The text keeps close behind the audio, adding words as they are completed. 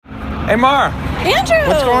Hey, Mar. Andrew!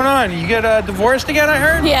 What's going on? You get divorced again, I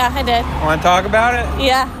heard? Yeah, I did. Want to talk about it?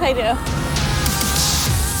 Yeah, I do.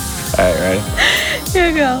 All right, ready?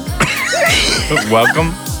 Here we go.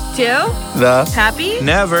 Welcome. To The Happy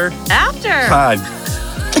Never After. Pod.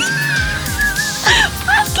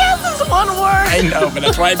 Podcast is one word. I know, but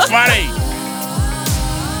that's why it's funny.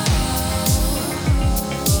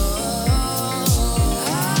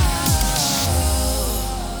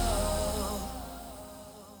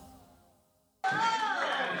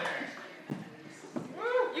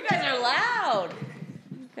 You guys are loud.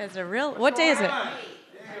 You guys are real. What day is it?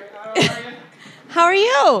 How are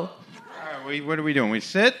you? What are we doing? We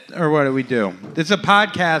sit or what do we do? This is a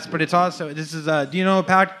podcast, but it's also, do you know what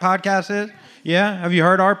podcast is? Yeah? Have you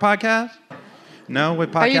heard our podcast? No?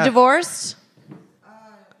 What podcast? Are you divorced? No,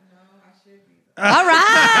 I should be. All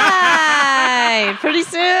right. Pretty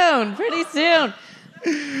soon.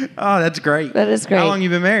 Oh, that's great. That is great. How long you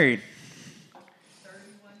been married?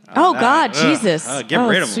 31. Oh, God, Jesus. Get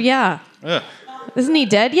rid of him. Yeah. Ugh. Isn't he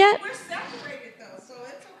dead yet? We're separated, though, so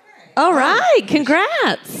it's okay. All right.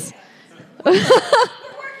 Congrats. We're working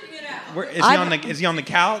it out. Is he on the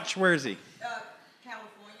couch? Where is he?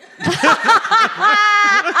 California.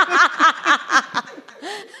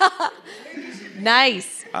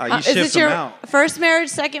 Nice. You Is shipped this him your out. first marriage,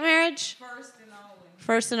 second marriage? First and only.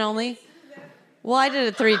 First and only? Well, I did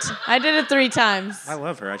it three times. I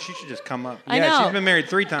love her. She should just come up. I know. She's been married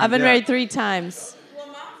 3 times. I've been yeah. married 3 times. Well,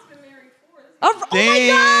 Mom's been married 4. Oh my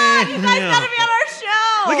God! You guys Damn. gotta be on our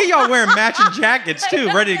show. Look at y'all wearing matching jackets, too,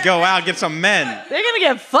 ready to go out, get some men. They're gonna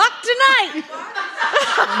get fucked tonight.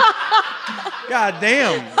 God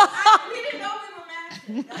damn. We didn't know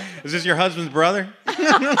we were matching. Is this your husband's brother?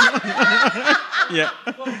 Yeah.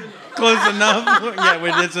 Close enough? Yeah,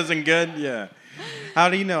 wait, this isn't good? Yeah. How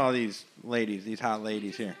do you know all these ladies, these hot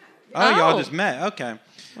ladies here? Oh, y'all just met. Okay.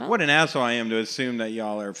 Well. What an asshole I am to assume that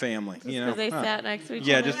y'all are family. Because they sat next to each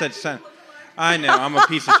Yeah, other. just that sound. I know, I'm a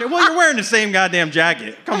piece of shit. Well, you're wearing the same goddamn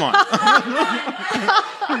jacket. Come on. It was a Christmas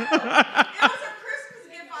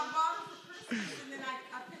gift. I bought her for Christmas, and then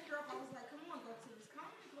I picked her up. I was like, come on, go to this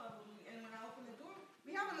comedy club with me. And when I opened the door,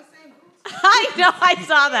 we have on the same boots. I know. I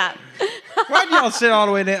saw that. Why'd y'all sit all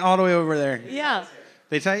the way over there? Yeah.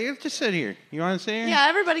 They tell you, just sit here. You want to sit here? Yeah.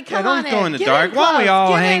 Everybody, come don't on in. go in the Get dark. in Why don't we close. all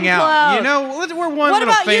Get hang in out? close. You know, we're one What little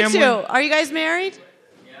about family. you two? Are you guys married?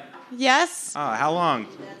 Yeah. Yes. Oh, how long?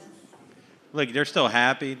 Look, they're still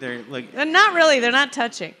happy. They're like, Not really. They're not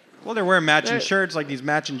touching. well, they're wearing matching They're- shirts, like these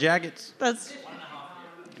matching jackets. That's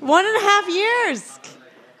 1.5 years.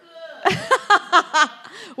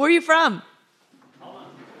 Where are you from?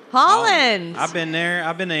 Holland. I've been there.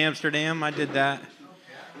 I've been to Amsterdam. I did that.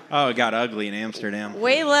 Oh, it got ugly in Amsterdam.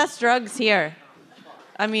 Way less drugs here.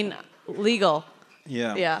 I mean, legal.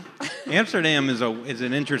 Yeah. Yeah. Amsterdam is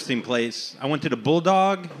an interesting place. I went to the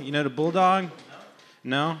Bulldog. You know the Bulldog?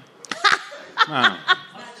 No? Oh.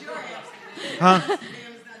 Huh?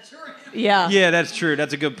 Yeah. Yeah, that's true.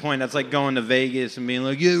 That's a good point. That's like going to Vegas and being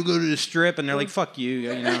like, yeah, we go to the Strip. And they're like, fuck you.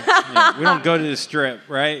 You know? Yeah, we don't go to the Strip,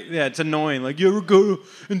 right? Yeah, it's annoying. Like, you ever go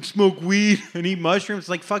and smoke weed and eat mushrooms?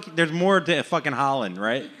 Like, fuck, there's more to fucking Holland,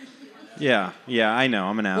 right? Yeah, I know.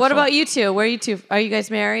 I'm an asshole. What about you two? Where are you two? Are you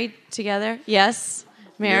guys married together? Yes.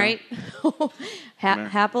 Married.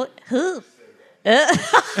 Happily.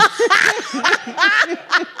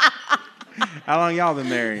 How long y'all been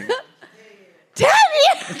married? 10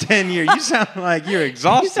 years. 10 years. You sound like you're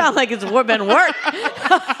exhausted. You sound like it's been work.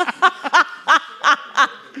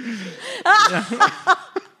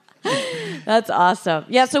 That's awesome.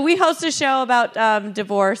 Yeah, so we host a show about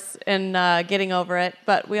divorce and getting over it,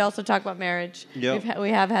 but we also talk about marriage. Yep. We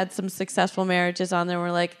have had some successful marriages on there.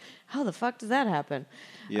 We're like, how the fuck does that happen?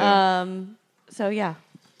 Yeah. So yeah,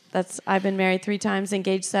 I've been married 3 times,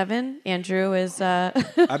 engaged 7. Andrew is.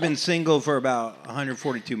 I've been single for about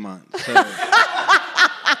 142 months. So.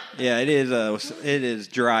 Yeah, it is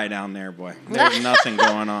dry down there, boy. There's nothing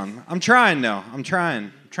going on. I'm trying though. I'm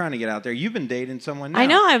trying to get out there. You've been dating someone now. I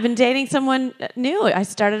know. I've been dating someone new. I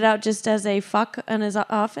started out just as a fuck in his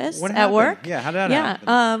office What at happened? work. Yeah, how did that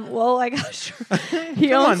happen? Well, I got sure.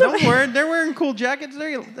 Come on, don't worry. They're wearing cool jackets.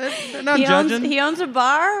 They're not judging. He owns a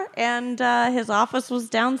bar, and his office was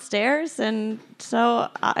downstairs, and so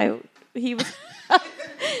he was.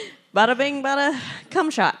 Bada bing, bada cum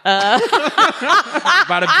shot. Bada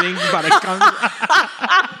bing, bada cum.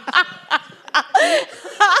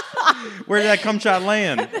 Where did that cum shot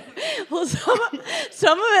land? Well, some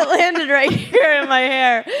of it landed right here in my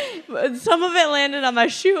hair. But some of it landed on my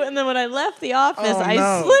shoe, and then when I left the office,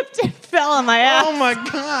 I slipped and fell on my ass. Oh my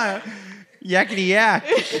God. Yakety yak.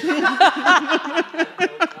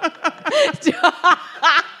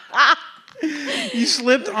 You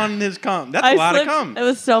slipped on his cum. That's I a lot slipped. of cum. It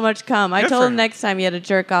was so much cum. I Good told for him him. next time he had to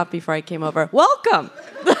jerk off before I came over. Welcome.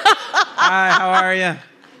 Hi, how are you?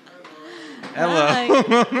 Hello.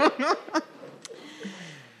 Hi.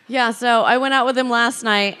 Yeah, so I went out with him last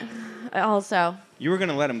night also. You were going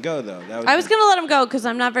to let him go, though. I was going to let him go because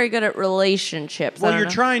I'm not very good at relationships. Well, you're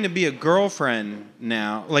trying to be a girlfriend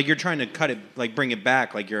now. Like, you're trying to cut it, like, bring it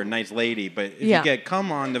back like you're a nice lady. But if you get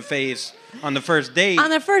cum on the face on the first date.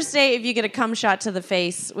 On the first date, if you get a cum shot to the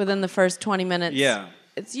face within the first 20 minutes,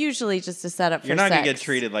 it's usually just a setup for sex. You're not going to get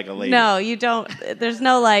treated like a lady. No, you don't. There's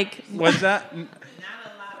no, like... What's that?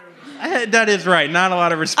 That is right. Not a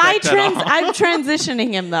lot of respect at all. I'm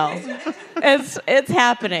transitioning him, though. It's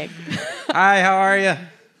happening. Hi, how are you?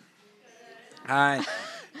 Hi.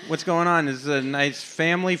 What's going on? Is it a nice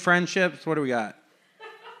family, friendships? What do we got?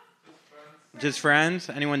 Just friends?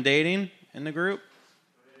 Anyone dating in the group?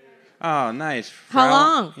 Oh, nice. How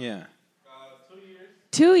long? Yeah.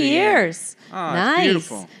 2 years. Oh, nice. it's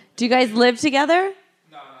beautiful. Do you guys live together?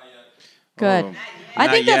 No, not yet. Good. Oh, I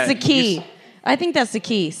not think that's the yet. key. I think that's the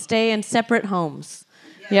key. Stay in separate homes.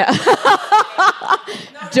 Yeah.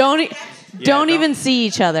 Don't don't- even see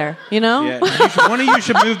each other, you know? Yeah. One of you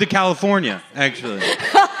should move to California, actually.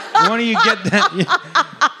 One of you get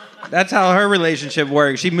that. That's how her relationship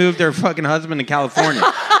works. She moved her fucking husband to California.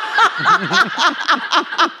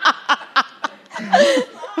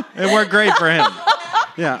 It worked great for him.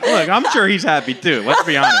 Yeah. Look, I'm sure he's happy too. Let's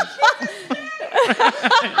be honest.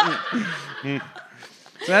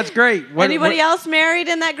 So that's great. Anybody else married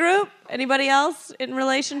in that group? Anybody else in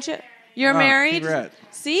relationship? You're married? Congrats.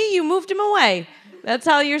 See, you moved him away. That's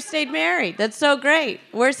how you stayed married. That's so great.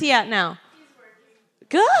 Where's he at now?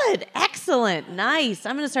 Good. Excellent. Nice.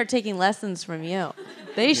 I'm going to start taking lessons from you.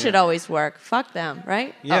 They should always work. Fuck them,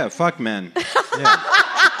 right? Yeah, fuck men. Yeah.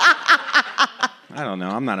 I don't know.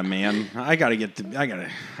 I'm not a man. I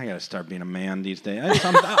gotta start being a man these days.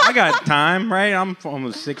 I got time, right? I'm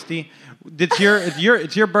almost 60. It's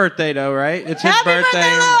your birthday though, right? It's his Happy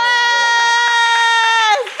birthday, Louis!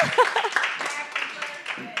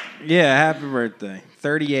 Yeah, happy birthday.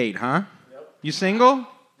 38, huh? Yep. You single?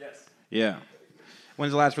 Yes. Yeah.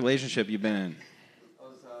 When's the last relationship you've been in? I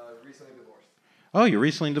was recently divorced. Oh, you're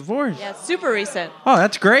recently divorced. Yeah, super recent. Oh,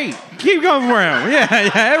 that's great. Keep going for him.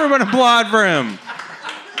 Yeah. Everyone applaud for him.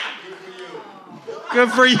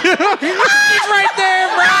 Good for you. He's right there,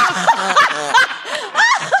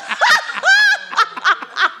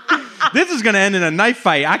 bro. This is going to end in a knife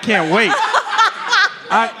fight. I can't wait.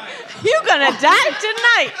 You're going to die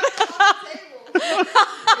tonight.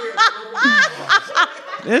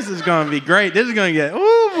 This is going to be great. This is going to get,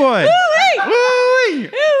 oh boy. Ooh-wee. Ooh-wee.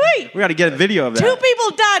 Ooh-wee. We got to get a video of that. 2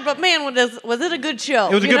 people died, but man, was it a good show?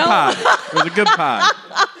 It was a good pod. It was a good pod.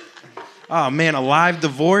 Oh, man, a live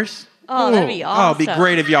divorce? Oh, that'd be awesome. Oh, it'd be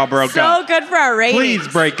great if y'all broke up. So good for our ratings. Please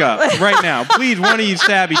break up right now. Please, one of you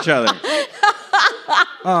stab each other.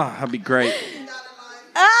 Oh, that'd be great.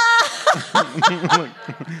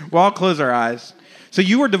 We'll all close our eyes. So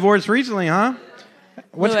you were divorced recently, huh?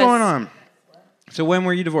 What's Louis. going on? So when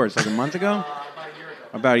were you divorced? Like a month ago?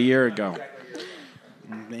 About a year ago.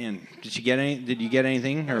 Man, did you get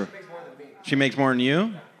anything? Or she makes more than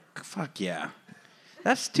you? Fuck yeah.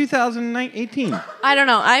 That's 2018. I don't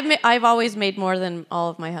know. I've always made more than all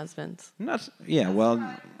of my husbands. Yeah, well,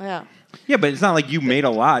 Yeah. yeah, but it's not like you made a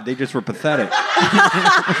lot. They just were pathetic.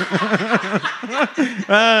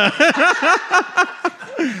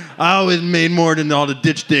 I always made more than all the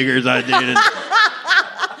ditch diggers I dated.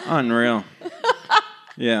 Unreal.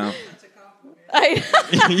 Yeah. I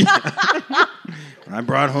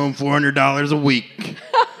brought home $400 a week.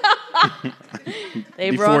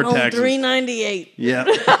 They Before brought home taxes. $398. Yeah.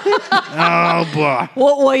 Oh boy,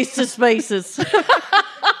 What waste of spaces?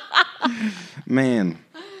 man.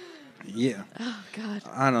 Yeah. Oh God.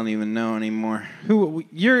 I don't even know anymore.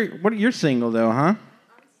 You're single though, huh?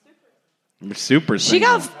 You're super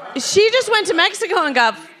single. She just went to Mexico and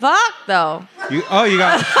got fucked though. You got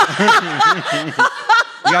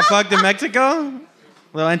you got fucked in Mexico?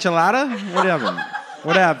 Little enchilada?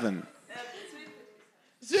 What happened?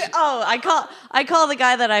 Oh, I call the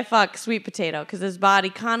guy that I fuck sweet potato because his body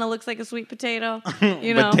kind of looks like a sweet potato,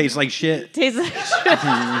 you know. But tastes like shit. Tastes like shit.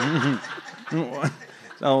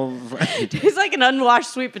 So, Tastes like an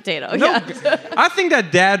unwashed sweet potato. no, Yeah. I think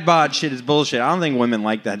that dad bod shit is bullshit. I don't think women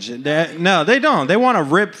like that shit. No, they don't. They want a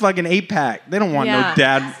rip fucking 8-pack. They don't want no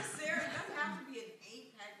dad. Necessary. It doesn't have to be an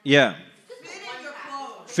 8-pack. Yeah. Fit in your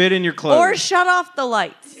clothes. Fit in your clothes. Or shut off the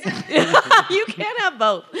lights. You can't have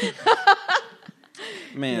both.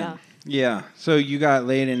 Man. Yeah. So you got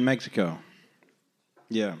laid in Mexico.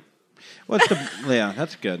 Yeah. Yeah,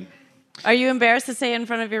 that's good. Are you embarrassed to say it in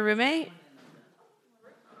front of your roommate?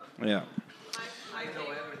 Yeah.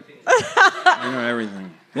 I know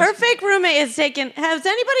everything. Her fake roommate is taken. Has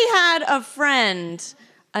anybody had a friend,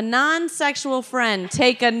 a non-sexual friend,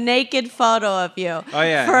 take a naked photo of you? Oh,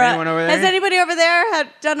 yeah. Anyone over there? Has anybody over there had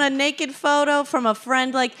done a naked photo from a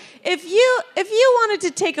friend? Like, if you wanted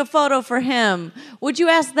to take a photo for him, would you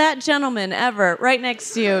ask that gentleman ever, right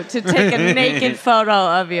next to you, to take a naked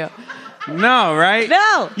photo of you? No, right?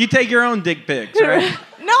 No. You take your own dick pics, right?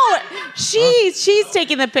 No, she's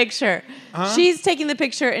taking the picture. She's taking the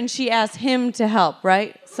picture, and she asked him to help,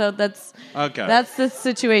 right? So that's the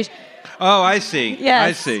situation. Oh, I see. Yes.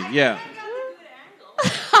 I see. Yeah.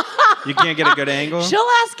 You can't get a good angle? She'll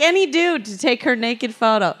ask any dude to take her naked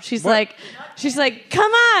photo. She's like,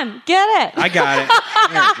 come on, get it. I got it.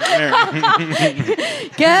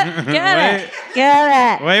 Get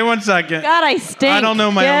it. Wait 1 second. God, I stink. I don't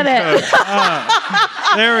know my get own it.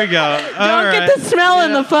 code. There we go. Don't get the smell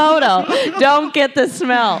in the photo. Don't get the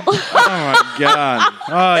smell. Oh, my God.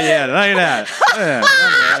 Oh, yeah. Look at that. Yeah.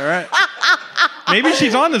 Okay, all right. Maybe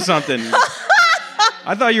she's on to something.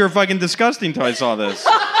 I thought you were fucking disgusting until I saw this.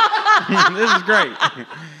 This is great.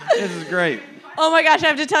 This is great. Oh my gosh, I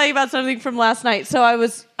have to tell you about something from last night. So I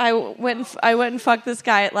went and fucked this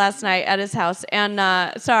guy last night at his house. And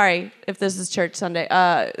sorry if this is church Sunday.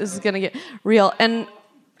 This is gonna get real. And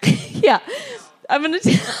yeah, I'm gonna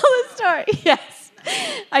tell the story. Yes,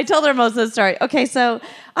 I told her most of the story. Okay, so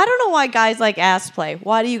I don't know why guys like ass play.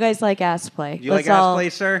 Why do you guys like ass play? You like ass play,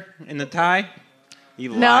 sir? In the tie?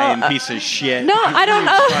 You lying piece of shit. No, I don't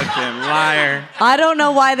know. Fucking liar. I don't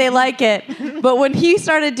know why they like it. But when he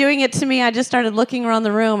started doing it to me, I just started looking around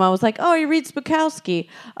the room. I was like, oh, he reads Bukowski.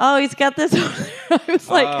 Oh, he's got this over there. I was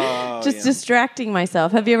like, distracting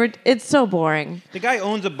myself. Have you ever? It's so boring. The guy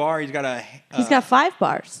owns a bar. He's got he's got 5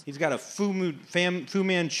 bars. He's got a Fu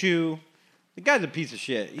Manchu. The guy's a piece of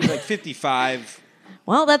shit. He's like 55.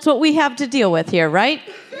 Well, that's what we have to deal with here, right?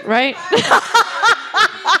 Right?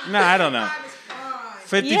 No, I don't know.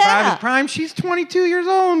 55 is prime. She's 22 years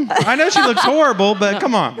old. I know she looks horrible, but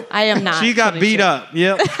come on. I am not. She got 22. beat up.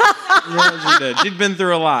 Yep. Yeah, she did. She's been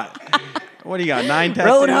through a lot. What do you got? 9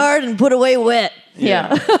 tattoos? Rode hard and put away wet.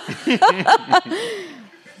 Yeah.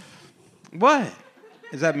 What?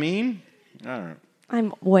 Does that mean? I don't know.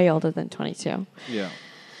 I'm way older than 22. Yeah.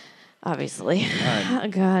 Obviously. Right. Oh,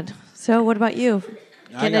 God. So what about you?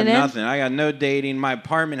 I got nothing. I got no dating. My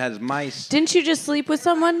apartment has mice. Didn't you just sleep with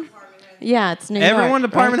someone? Yeah, it's New York. Everyone's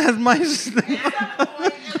apartment has mice. Do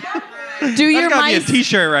your That's gotta mice be a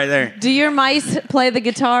T-shirt right there. Do your mice play the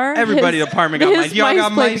guitar? Everybody's apartment got mice. Y'all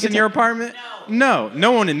got mice in your guitar. apartment? No.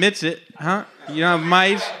 No one admits it, huh? You don't have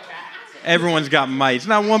mice? Everyone's got mice.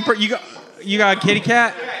 Not one per. You got a kitty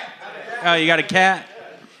cat? Oh, you got a cat?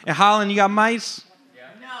 And Holland, you got mice?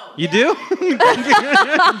 No. You do?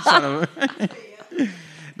 Son of a-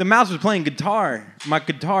 The mouse was playing my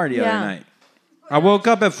guitar the other night. I woke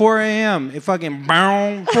up at 4 a.m. It fucking 4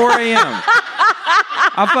 a.m.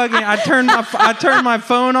 I turned my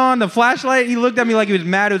phone on, the flashlight. He looked at me like he was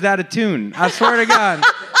mad. It was out of tune. I swear to God.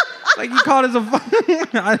 Like you called us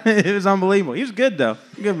it was unbelievable. He was good though.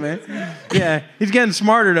 Good man. Yeah, he's getting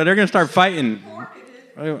smarter though. They're gonna start fighting.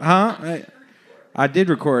 Huh? I did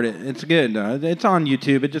record it. It's good though. It's on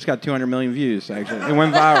YouTube. It just got 200 million views actually. It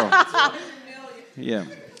went viral. Yeah.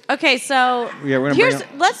 Okay, so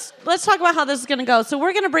let's talk about how this is going to go. So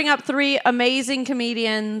we're going to bring up 3 amazing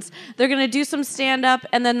comedians. They're going to do some stand-up,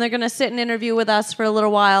 and then they're going to sit and interview with us for a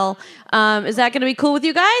little while. Is that going to be cool with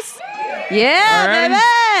you guys? Yeah, baby!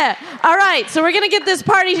 All right, so we're going to get this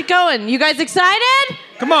party going. You guys excited?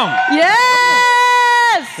 Come on.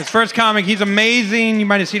 Yes! His first comic, he's amazing. You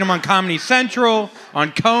might have seen him on Comedy Central,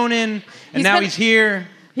 on Conan, and he's here.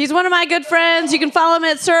 He's one of my good friends. You can follow him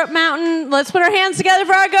at Syrup Mountain. Let's put our hands together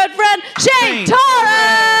for our good friend, Shane Torres!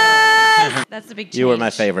 That's the big change. You were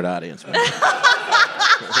my favorite audience member.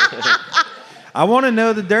 I want to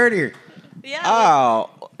know the dirtier. Yeah.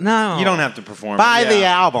 Oh, no. You don't have to perform. Buy the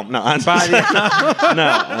album. No. Buy the album.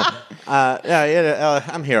 No.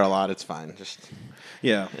 I'm here a lot. It's fine.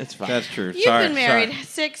 Yeah. It's fine. That's true. You've been married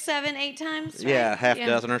 6, 7, 8 times, right? Yeah, half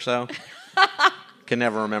dozen or so. Can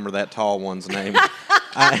never remember that tall one's name.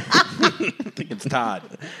 I think it's Todd.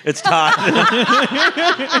 It's Todd.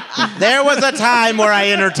 There was a time where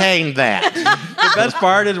I entertained that. The best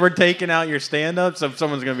part is we're taking out your stand-up, so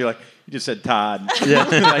someone's going to be like, you just said Todd. Yeah.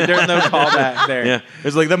 Like, there's no callback there. Yeah.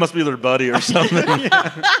 It's like, that must be their buddy or something.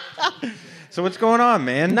 Yeah. So what's going on,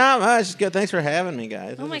 man? No, it's just good. Thanks for having me,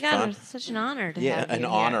 guys. Oh, my God. It's such an honor to have you an here.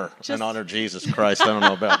 honor. An honor. Jesus Christ. I don't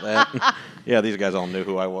know about that. Yeah, these guys all knew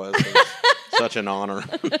who I was. It was such an honor.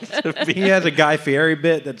 He has a Guy Fieri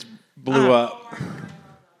bit that's blew up.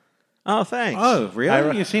 Oh, thanks. Oh,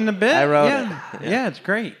 really? You seen the bit? I wrote it. it. Yeah, it's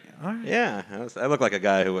great. All right. Yeah, I look like a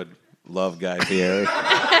guy who would love Guy Fieri.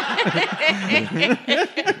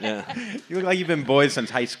 Yeah. You look like you've been boys since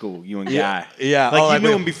high school, you and Guy. Yeah. Like you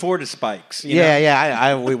knew him before the spikes. You know?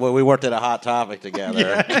 Yeah. We worked at a Hot Topic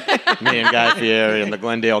together. Me and Guy Fieri in the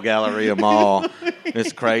Glendale Galleria Mall.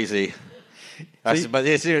 It's crazy. But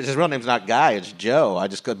his real name's not Guy, it's Joe. I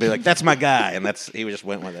just could be like, that's my guy, and he just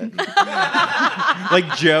went with it.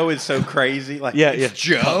 Like Joe is so crazy. Like it's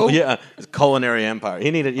Joe. Yeah, it's culinary empire. He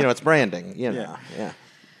needed, it's branding. Yeah.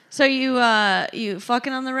 So you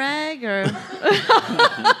fucking on the rag or?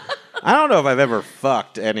 I don't know if I've ever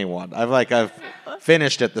fucked anyone. I've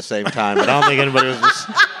finished at the same time, but I don't think anybody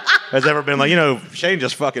has ever been like, Shane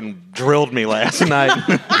just fucking drilled me last night.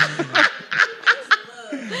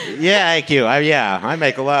 Yeah, thank you. I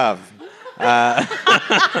make love.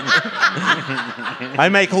 I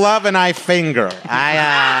make love and I finger.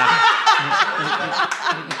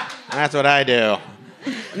 That's what I do.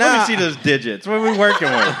 No. Let me see those digits. What are we working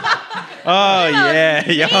with? Oh, yeah.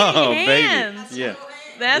 Yo, hands. baby. Yeah.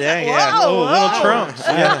 That's Yeah. Oh, little trumps.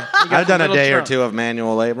 Yeah. I've done a little day or trump. two of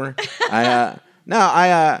manual labor. I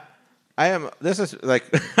am. This is like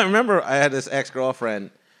I remember I had this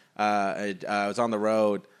ex-girlfriend. I was on the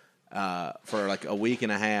road for like a week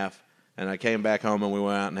and a half, and I came back home and we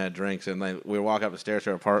went out and had drinks, and we were walking up the stairs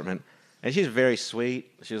to her apartment, and she's very sweet.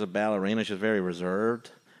 She was a ballerina. She was very reserved,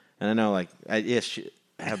 and I know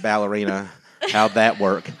a ballerina. How'd that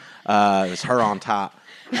work? It was her on top,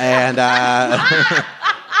 and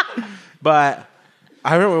but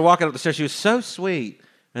I remember we were walking up the stairs. She was so sweet,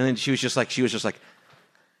 and then she was just like,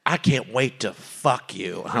 I can't wait to fuck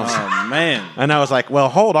you. Oh, man. And I was like, well,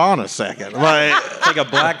 hold on a second. It's like a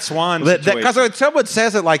black swan situation. Because when someone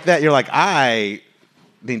says it like that, you're like, I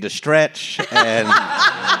need to stretch. And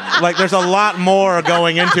like, there's a lot more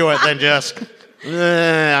going into it than just,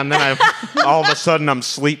 and then all of a sudden I'm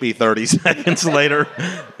sleepy 30 seconds later.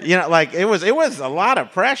 Like it was a lot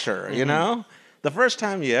of pressure, you know? The first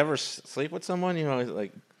time you ever sleep with someone,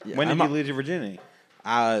 like. When did you lose your virginity?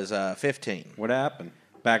 I was 15. What happened?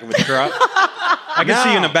 Back of a truck? I can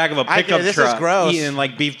see you in the back of a pickup this truck is gross. eating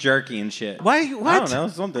like beef jerky and shit. Why? I What? don't know.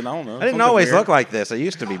 Something. I don't know. I didn't Something always weird. look like this. I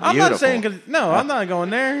used to be beautiful. I'm not saying I'm not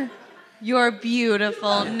going there. You're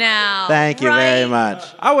beautiful now. Thank you very right? much.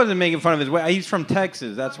 I wasn't making fun of his way. He's from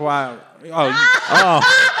Texas. That's why. Oh,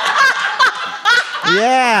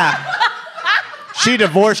 Yeah. She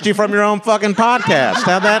divorced you from your own fucking podcast.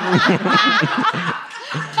 How'd that?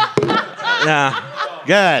 Yeah.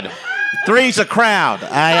 Good. Three's a crowd.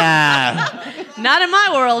 Not in my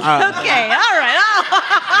world. Okay, all right.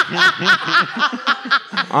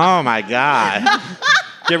 Oh my God.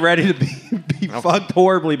 get ready to be fucked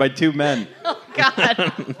horribly by two men. Oh,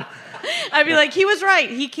 God. I'd be like, he was right.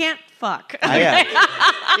 He can't fuck.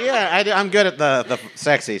 I'm good at the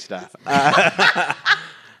sexy stuff.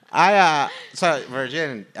 So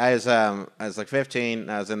Virgin, I was like 15.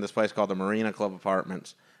 I was in this place called the Marina Club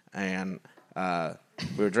Apartments, and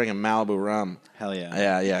we were drinking Malibu rum. Hell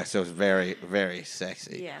yeah. Yeah. So it was very, very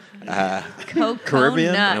sexy. Yeah.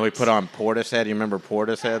 Caribbean? And we put on Portishead. You remember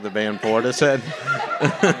Portishead, the band Portishead?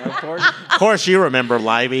 Of course you remember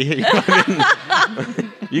Leiby.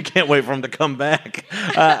 You can't wait for them to come back.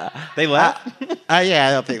 They left? Yeah,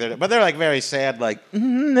 I don't think they're... But they're like very sad, like... kind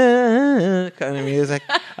of music.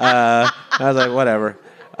 I was like, whatever.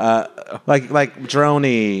 Like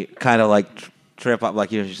Droney kind of like... trip up, like,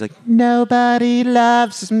 she's like, nobody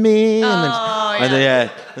loves me. And then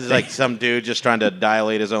this is like some dude just trying to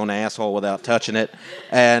dilate his own asshole without touching it.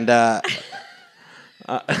 And, but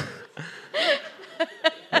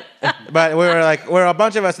we were a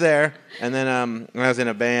bunch of us there. And then when I was in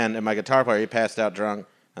a band, and my guitar player, he passed out drunk.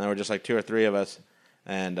 And there were just like 2 or 3 of us.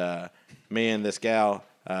 And me and this gal,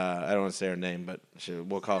 I don't want to say her name, but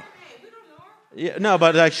we'll call... Yeah, no,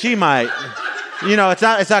 but like she might... it's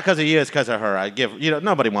not because of you. It's because of her.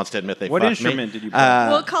 Nobody wants to admit they fucked me. What instrument did you play?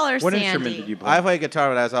 We'll call her What Sandy. instrument did you play? I played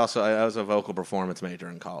guitar, but I was a vocal performance major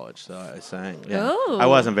in college, so I sang. Yeah. Ooh. I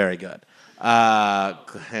wasn't very good.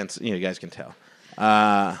 Hence, you guys can tell.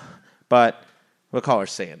 But we'll call her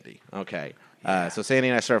Sandy. Okay. So Sandy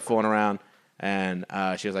and I started fooling around, and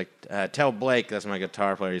she was like, "Tell Blake, that's my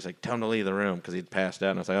guitar player." He's like, "Tell him to leave the room," because he'd passed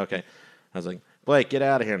out. And I was like, "Okay." I was like, "Blake, get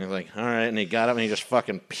out of here." And he's like, "All right." And he got up and he just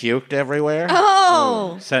fucking puked everywhere.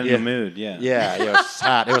 Oh. Set in the mood, yeah. Yeah, it was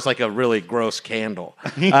hot. It was like a really gross candle.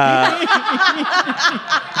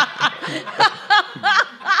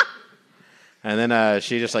 And then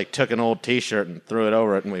she just like took an old T-shirt and threw it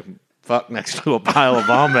over it, and we fucked next to a pile of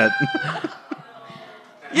vomit.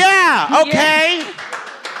 Yeah, okay.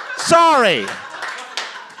 sorry.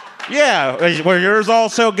 Yeah, were yours all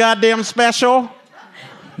so goddamn special?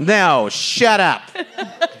 No, shut up.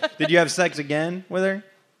 Did you have sex again with her?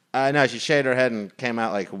 No, she shaved her head and came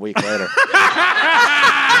out like a week later.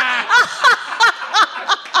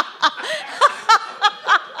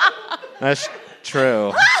 That's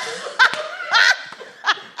true.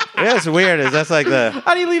 Yeah, it's weird. That's like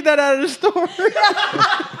How do you leave that out of the story?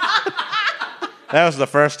 that was the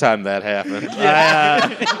first time that happened.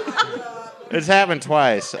 It's happened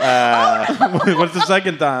twice. What's the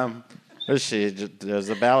second time? She was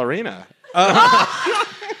a ballerina.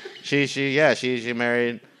 She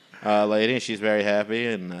married a lady, and she's very happy,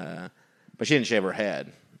 and but she didn't shave her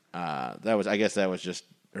head. I guess that was just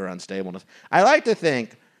her unstableness. I like to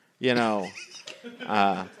think,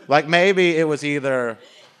 like maybe it was either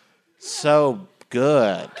so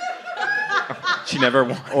good She never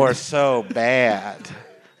won. or so bad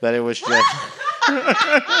that it was just.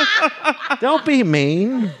 Don't be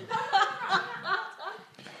mean.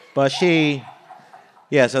 But so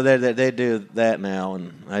they do that now,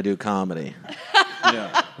 and I do comedy.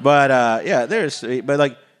 Yeah. But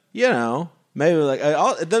maybe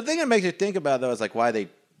the thing that makes you think about though is like why they,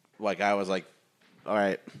 like I was like, all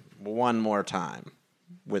right, one more time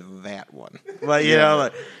with that one. Like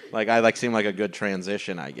like I seemed like a good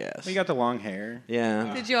transition, I guess. You got the long hair.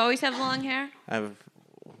 Yeah. Did you always have long hair? I've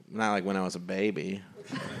not like when I was a baby.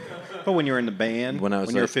 But when you were in the band, When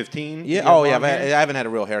you were 15? Yeah. you had Oh yeah. long hair? I haven't had a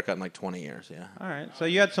real haircut in like 20 years. Yeah. All right. So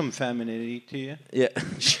you had some femininity to you. Yeah.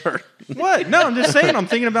 Sure. What? No, I'm just saying. I'm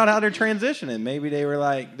thinking about how they're transitioning. Maybe they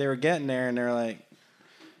were getting there, and they're like,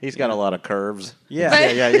 He's got a lot of curves. yeah.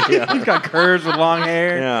 Yeah. He's got curves with long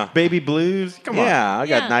hair. Yeah. Baby blues. Come on. Yeah. I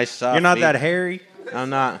got Yeah. nice soft. You're not feet. that hairy. I'm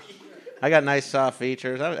not. I got nice soft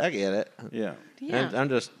features. I get it. Yeah. Yeah. I'm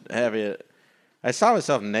just happy. I saw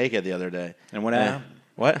myself naked the other day. And what happened?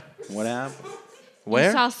 What? What happened? Where?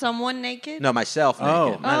 You saw someone naked? No, myself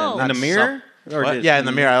naked. Oh. Oh. In the mirror? Or What? just- Yeah, in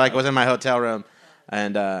the mirror. I was in my hotel room,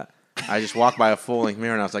 and I just walked by a full-length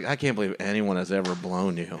mirror, and I was like, I can't believe anyone has ever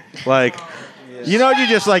blown you. Like, you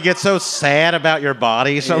just like get so sad about your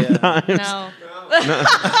body sometimes. No.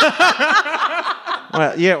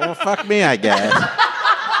 Well, fuck me, I guess.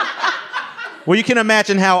 Well, you can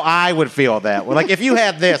imagine how I would feel that. Well, like if you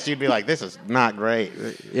had this, you'd be like, "This is not great."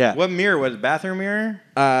 Yeah. What mirror was it? Bathroom mirror?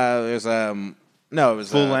 It was no, it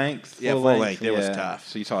was Full length? Yeah, full length. It was tough.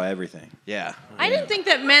 So you saw everything. Yeah. I didn't think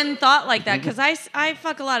that men thought like that because I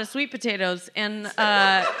fuck a lot of sweet potatoes, and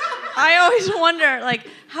I always wonder, like,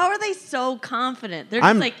 how are they so confident? They're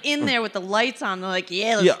just like in there with the lights on. They're like,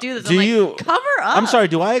 yeah, let's do this. I'm like, cover up. I'm sorry.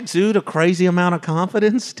 Do I exude a crazy amount of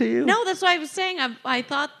confidence to you? No, that's what I was saying. I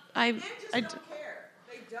thought I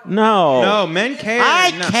No. No, men care.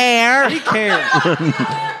 I No. care. He cares.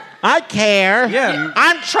 I care. Yeah.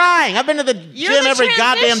 I'm trying. I've been to the gym the every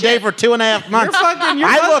goddamn day transition. for 2.5 months. fucking-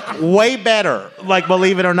 I look way better. Like,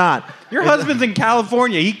 believe it or not. Your husband's in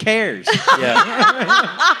California. He cares. Yeah.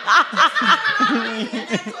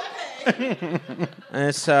 And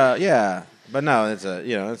it's but no, it's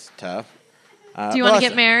it's tough. do you want to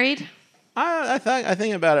get married? I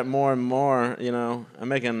think about it more and more. I'm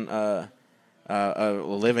making a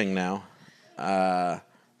living now,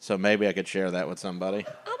 so maybe I could share that with somebody.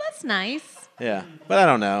 Oh, that's nice. Yeah, but I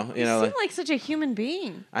don't know. You seem like such a human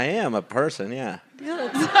being. I am a person. Yeah.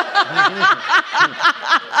 Good.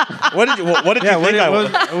 What did you think I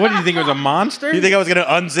was? What did you think? It was a monster? You think I was gonna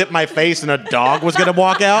unzip my face and a dog was gonna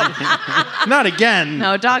walk out? Not again.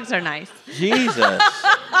 No, dogs are nice. Jesus.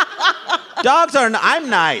 Dogs are. I'm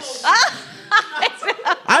nice.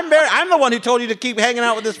 I'm the one who told you to keep hanging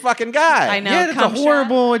out with this fucking guy. I know. Yeah, that's cum a shot.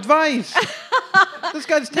 horrible advice. This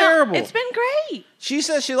guy's terrible. It's been great. She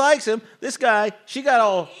says she likes him. This guy, she got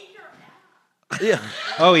all. Yeah.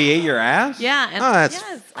 Oh, he ate your ass? Yeah. And Oh, that's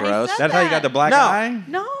yes, I gross. said That's how you got the black No. eye?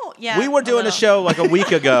 No. Yeah. We were doing a show like a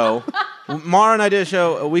week ago. Mara and I did a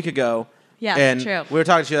show a week ago. Yeah, and true. we were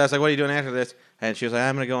talking to her. I was like, what are you doing after this? And she was like,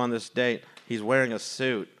 I'm going to go on this date. He's wearing a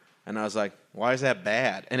suit. And I was like, why is that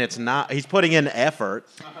bad? And it's not. He's putting in effort,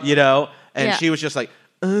 And Yeah. she was just like,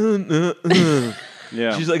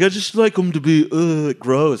 Yeah. She's like, I just like him to be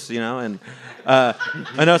gross, And I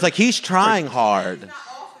was like, he's trying hard.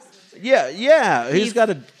 Yeah. He's got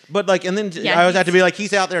a. But like, and then Yeah, I always have to be like,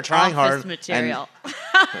 he's out there trying Office hard. material.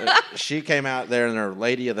 And she came out there in her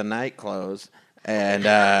Lady of the Night clothes, and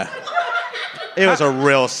it was a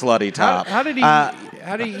real slutty top. How did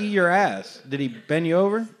he eat your ass? Did he bend you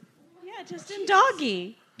over? Yeah, just in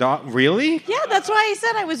doggy. Really? Yeah, that's why I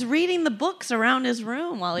said I was reading the books around his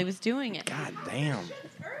room while he was doing it. God damn.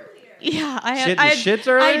 Yeah, I had. Shit in I the had shits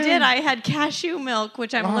earlier? I did. I had cashew milk,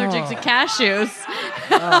 which I'm allergic to cashews.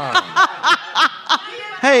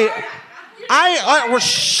 Hey,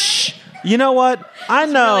 shh. You know what? I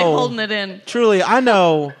know. Really holding it in. Truly, I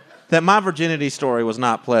know that my virginity story was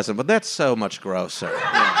not pleasant, but that's so much grosser.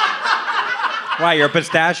 Why, you're a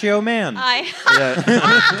pistachio man? I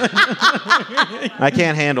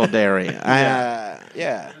can't handle dairy.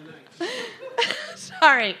 Yeah.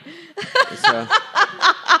 Sorry.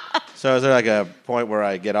 So is there like a point where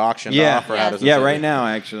I get auctioned off? Or how does it right now,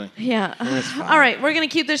 actually. Yeah. All right, we're going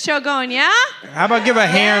to keep this show going, yeah? How about give a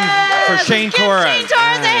hand for Shane Give Torres? Shane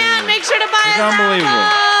Torres a hand. Make sure to buy It's his unbelievable.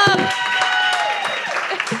 album.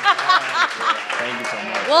 Thank you so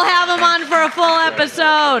much. We'll have him on for a full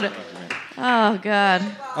episode. Oh, God.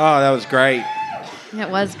 Oh, that was great. It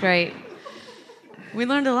was great. We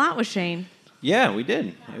learned a lot with Shane. Yeah, we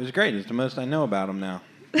did. It was great. It's the most I know about him now.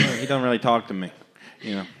 He don't really talk to me,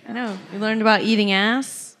 you know. I know. We learned about eating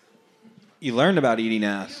ass. You learned about eating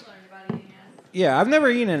ass. Yeah, I've never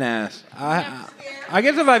eaten an ass. I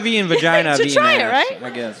guess if I've eaten vagina, I've eaten try ass. it, right? I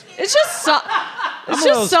guess. It's just a it's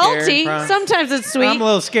little just salty. scared, Brian. Sometimes it's sweet. I'm a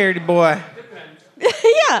little scaredy boy.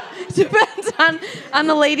 Yeah, depends on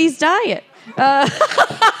the lady's diet.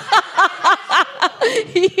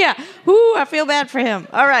 Yeah. Ooh, I feel bad for him.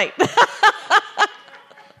 All right.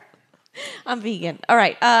 I'm vegan. All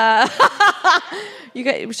right. You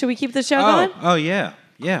guys, should we keep the show going? Oh yeah.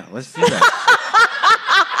 Yeah, let's do that.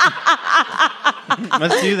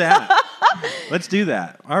 Let's do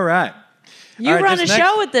that. All right. You run a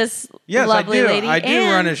show with this lovely lady. I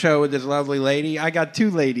do run a show with this lovely lady. I got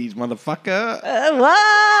two ladies, motherfucker.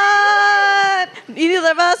 What?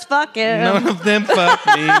 Neither of us fucking. None of them fuck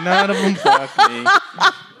me. None of them fuck me.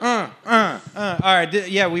 All right.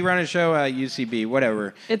 Yeah, we run a show at UCB.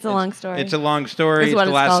 Whatever. It's a long story. It's a long story. It's the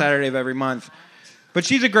last called. Saturday of every month. But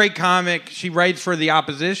she's a great comic. She writes for the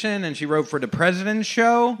opposition, and she wrote for the President's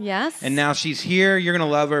Show. Yes. And now she's here. You're going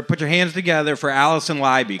to love her. Put your hands together for Alison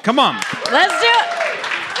Leiby. Come on. Let's do it.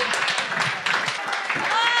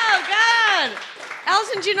 Oh, God.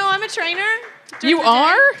 Alison, do you know I'm a trainer? You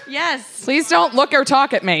are? Yes. Please don't look or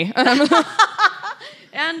talk at me. And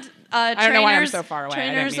I don't know why I'm so far away. I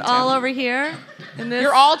didn't Trainers mean to. all over here. In this.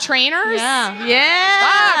 You're all trainers? Yeah.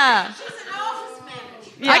 Yeah. She's an office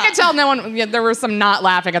manager. Yeah. I could tell no one, there was some not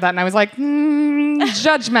laughing at that, and I was like,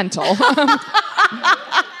 judgmental. No,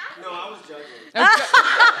 I was judging.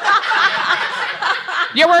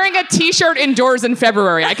 You're wearing a t-shirt indoors in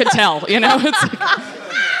February. I could tell, it's like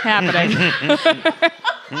happening.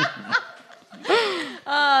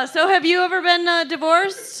 So have you ever been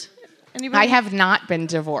divorced? Anybody? I have not been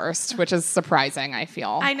divorced, which is surprising, I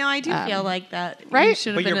feel. I know, I do feel like that. right? You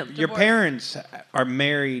should have But been your divorced. parents are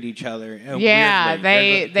married each other. Yeah,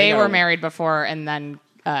 weirdly. they got were a- married before and then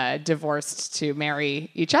divorced to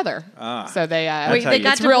marry each other. So they Wait, how they you-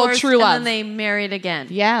 got it's real divorced true and love. then they married again.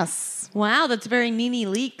 Yes. Wow, that's very Nene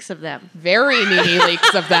Leakes of them. Very needy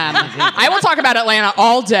leaks of them. I will talk about Atlanta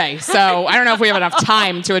all day, so I don't know if we have enough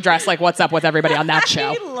time to address what's up with everybody on that show.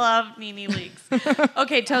 I love Nene Leakes.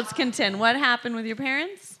 Okay, Totes Contin, what happened with your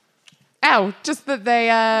parents? Oh, just that they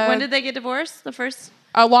When did they get divorced? The first?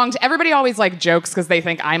 everybody always jokes because they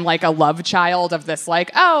think I'm a love child of this they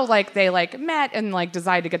met and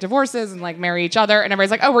decided to get divorces and marry each other, and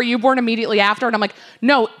everybody's like, oh, were you born immediately after? And I'm like,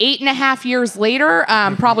 no, 8.5 years later,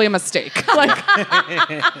 probably a mistake.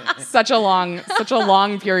 Such a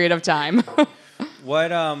long period of time.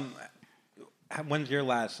 What? When's your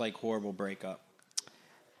last horrible breakup?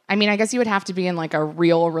 I mean, I guess you would have to be in a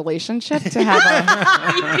real relationship to have a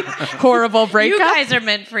horrible breakup. You guys are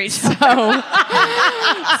meant for each other.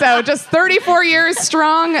 So just 34 years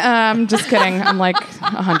strong. Just kidding. I'm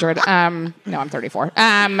 100. No, I'm 34.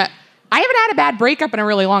 I haven't had a bad breakup in a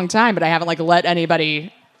really long time, but I haven't let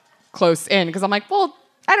anybody close in because I'm well,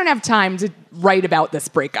 I don't have time to write about this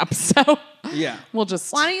breakup. So Yeah. we'll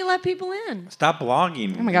just. Why don't you let people in? Stop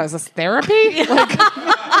blogging. Oh my God, is this therapy?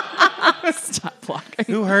 Stop blocking.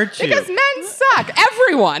 Who hurt you? Because men suck.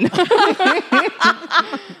 Everyone.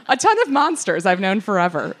 A ton of monsters I've known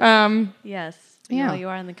forever. Yes. Yeah. Well, you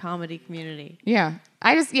are in the comedy community. Yeah.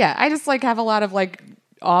 I just have a lot of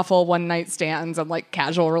awful one night stands and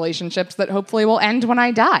casual relationships that hopefully will end when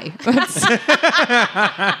I die.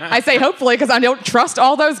 I say hopefully because I don't trust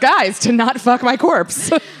all those guys to not fuck my corpse.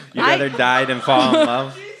 You'd rather die than fall in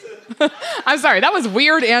love? I'm sorry, that was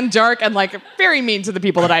weird and dark and very mean to the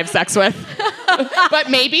people that I have sex with. But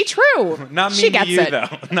maybe true. Not She mean to gets you, it. though.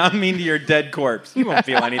 Not mean to your dead corpse. You won't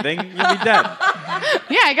feel anything. You'll be dead.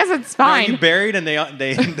 Yeah, I guess it's Are fine. you buried and they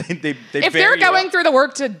If bury they're you going up? through the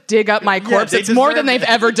work to dig up my corpse, they it's more than deserve they've it.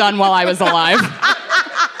 ever done while I was alive.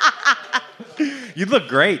 You look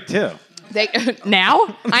great too.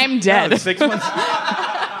 Now I'm dead. No, 6 months.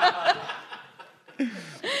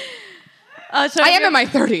 So I am in my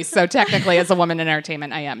 30s, so technically, as a woman in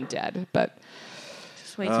entertainment, I am dead. But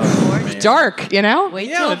Just wait till it's 40. dark, you know? Wait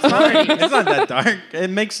Yeah, till it's it's fine. 40. It's not that dark. It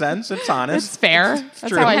makes sense. It's honest. It's fair. That's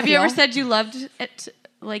true. how I Have you feel. ever said you loved it,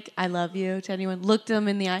 like, I love you to anyone? Looked them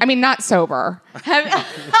in the eye? I mean, not sober.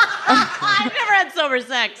 I've never had sober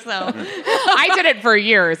sex, so. I did it for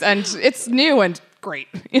years, and it's new and great.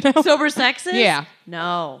 You know? Sober sex is? Yeah.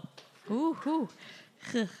 No. Ooh.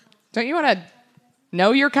 Don't you want to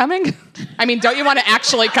know you're coming? I mean, don't you want to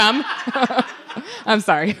actually come? I'm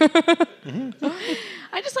sorry.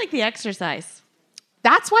 I just like the exercise.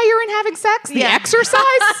 That's why you're in having sex? The Yeah. exercise?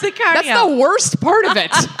 The cardio. That's the worst part of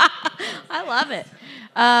it. I love it.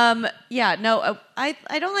 I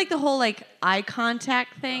don't like the whole like eye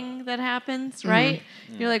contact thing that happens, right?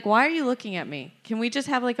 You're like, why are you looking at me? Can we just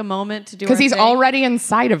have like a moment to do Because our he's thing? already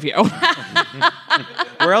inside of you.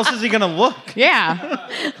 Where else is he gonna look? Yeah.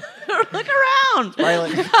 Look around. Right,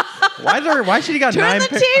 like, why should he got Turn 9 the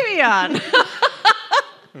TV on.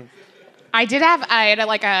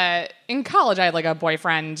 In college, I had like a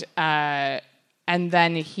boyfriend, and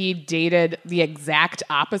then he dated the exact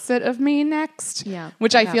opposite of me next. Yeah,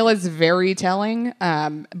 which that I feel is very telling,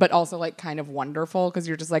 but also like kind of wonderful because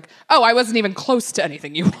you're just like, oh, I wasn't even close to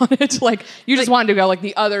anything you wanted. Like you just wanted to go like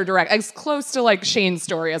the other direct, as close to like Shane's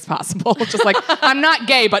story as possible. Just like I'm not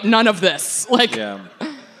gay, but none of this. Like, Yeah.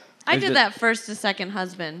 I did that first to second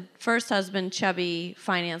husband. First husband, chubby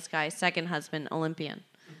finance guy. Second husband, Olympian.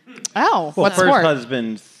 oh, Well, what first sport?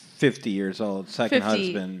 husband, 50 years old. Second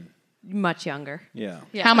 50. husband, Much younger. yeah.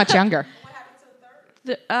 Yeah. How much younger?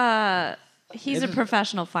 He's a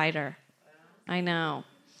professional fighter. I know.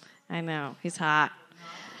 He's hot.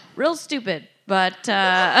 Real stupid, but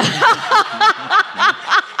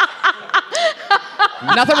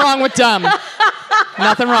Nothing wrong with dumb.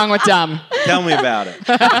 Nothing wrong with dumb. Tell me about it.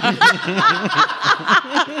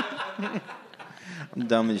 I'm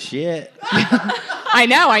dumb as shit. I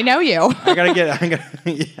know you.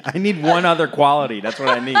 I need one other quality. That's what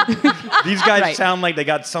I need. These guys Right. sound like they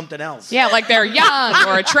got something else. Yeah, like they're young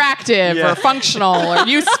or attractive Yeah. or functional or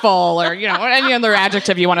useful or, any other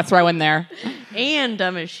adjective you want to throw in there. and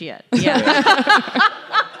dumb as shit. Yeah.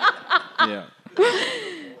 Yeah.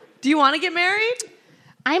 Do you want to get married?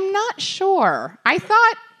 I'm not sure. I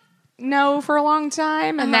thought no for a long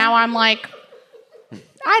time, and now I'm like,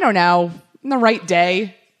 I don't know, the right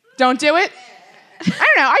day. Don't do it. I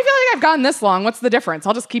don't know. I feel like I've gone this long. What's the difference?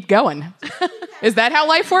 I'll just keep going. Is that how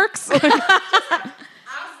life works? I was 19 and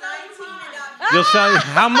got You'll sell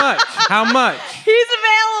how much? How much? He's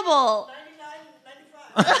available.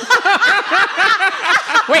 99, 95.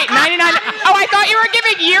 Wait, 99. Oh, I thought you were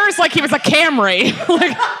giving years like he was a Camry.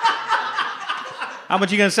 Like, How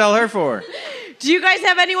much you gonna sell her for? Do you guys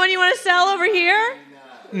have anyone you want to sell over here?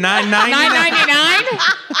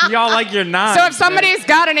 $9.99? Y'all like your 9. So if somebody's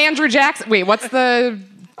got an Andrew Jackson, wait, what's the?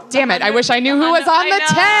 Damn it! I wish I knew who was on the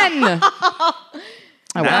 10.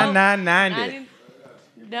 Oh, well. $9.90.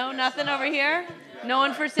 No, nothing over here. No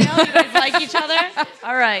one for sale. You guys like each other?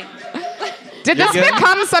 All right. Did this good?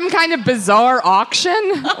 become some kind of bizarre auction?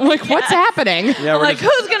 Like, what's happening? Yeah, we're Like,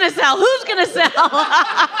 just- who's gonna sell? Who's gonna sell?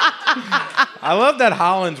 I love that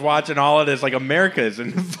Holland's watching all of this like America is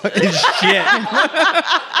in shit.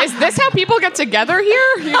 Is this how people get together here?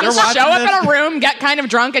 You just watching show up this? in a room, get kind of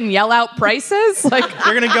drunk, and yell out prices? Like,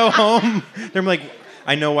 They're gonna go home. They're like,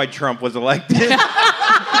 I know why Trump was elected.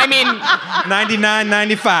 I mean,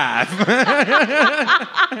 $99.95.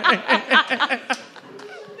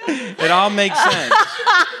 It all makes sense.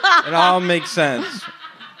 It all makes sense.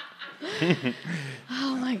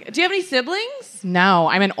 Oh my God. Do you have any siblings? no,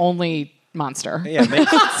 I'm an only monster. Yeah,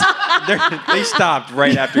 they stopped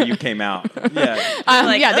right after you came out.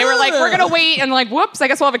 Yeah. Yeah, they were like, we're going to wait, and like, whoops, I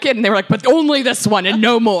guess we'll have a kid. And they were like, but only this one and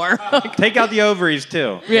no more. Like, Take out the ovaries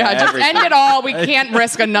too. yeah, just everything. end it all. We can't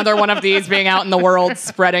risk another one of these being out in the world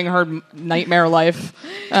spreading her nightmare life.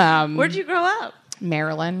 Where'd you grow up?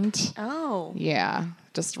 Maryland. Oh. Yeah,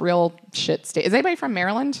 just real shit state. Is anybody from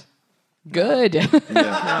Maryland? Good.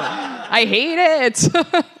 I hate it.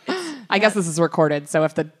 I guess this is recorded, so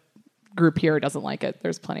if the group here doesn't like it,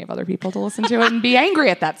 there's plenty of other people to listen to it and be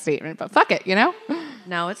angry at that statement. But fuck it,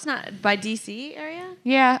 No, it's not. By D.C. area?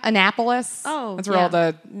 Yeah, Annapolis. Oh, that's where yeah. all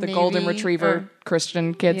the Navy golden retriever or-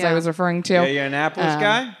 Christian kids I Yeah. was referring to. Yeah, you're an Annapolis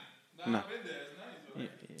guy? No.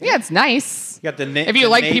 Yeah, it's nice. You got the If you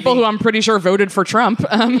like people who I'm pretty sure voted for Trump.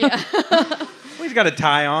 He's got a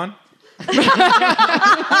tie on.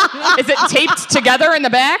 Is it taped together in the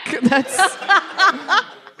back? That's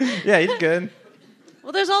Yeah, he's good.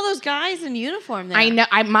 Well, there's all those guys in uniform there. I know.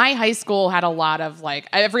 My high school had a lot of like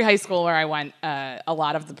every high school where I went. A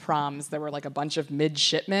lot of the proms there were like a bunch of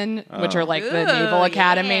midshipmen, which are like the Ooh, Naval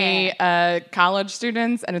Academy college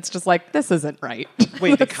students, and it's just like this isn't right.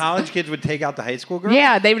 Wait, the college kids would take out the high school girls?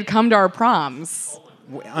 Yeah, they would come to our proms.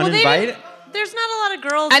 Uninvited? There's not a lot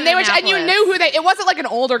of girls. And in they would, and you Annapolis. knew who they. It wasn't like an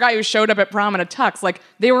older guy who showed up at prom in a tux. Like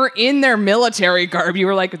they were in their military garb. You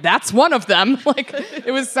were like, "That's one of them." Like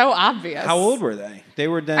it was so obvious. How old were they? They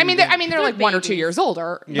were then. They're like 1 or 2 years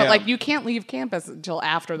older. Yeah. But like you can't leave campus until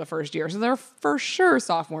after the first year, so they're for sure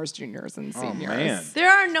sophomores, juniors, and seniors. man. There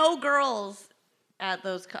are no girls at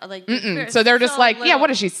those So they're just like, yeah, little.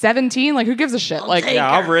 what is she? 17? Like who gives a shit? Like take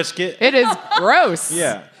Yeah, I'll risk it. it is gross.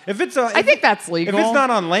 Yeah. If it's I think that's legal. If it's not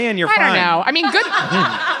on land, you're I fine. don't know. I mean, good.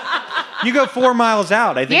 You go 4 miles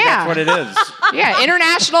out. I think Yeah. that's what it is. Yeah,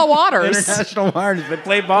 international waters. International waters. They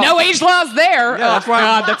play ball. No age laws there. Yeah, that's why-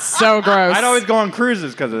 God, that's so gross. I'd always go on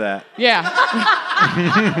cruises because of that. Yeah.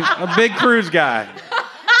 A big cruise guy.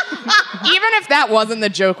 Even if that wasn't the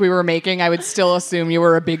joke we were making, I would still assume you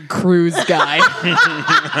were a big cruise guy.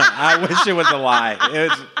 I wish it was a lie. It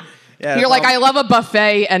was, yeah, You're like, all- I love a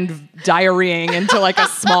buffet and diarrheaing into like a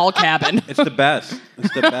small cabin. It's the best.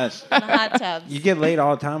 It's the best. The hot tubs. You get laid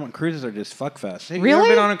all the time on cruises are just fuck fest. Have you Really? ever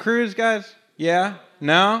been on a cruise, guys? Yeah?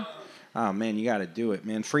 No? Oh, man, you got to do it,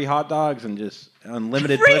 man. Free hot dogs and just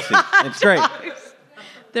unlimited pussy. It's great.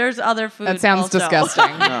 There's other food. That sounds also.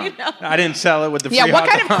 disgusting. No. I didn't sell it with the free Yeah, what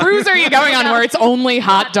hot kind dog. of cruise are you going on where it's only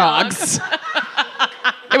hot dogs?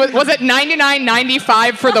 Was it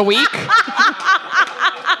 $99.95 for the week?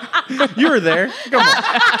 You were there. Come on.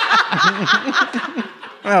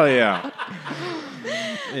 Hell yeah.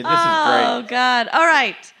 This is Oh great. God! All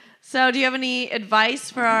right. So, do you have any advice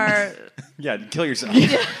for our? Yeah, kill yourself.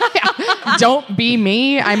 Don't be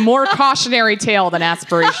me. I'm more cautionary tale than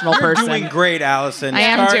aspirational You're person. doing great, Allison. I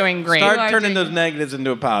am doing great. Start You are turning doing- those negatives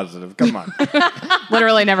into a positive. Come on.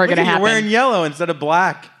 Literally never Look going to at you happen. wearing yellow instead of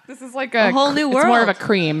black. This is like A whole new It's more of a world.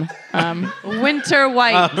 cream. Winter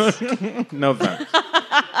white. No offense.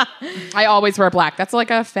 I always wear black. That's like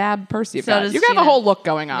a fab purse you've So got. does You have a Gina. whole look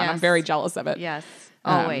going on. Yes. I'm very jealous of it. Yes,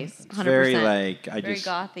 always. 100%. It's very like I very just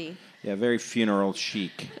gothy. yeah, very funeral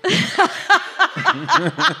chic.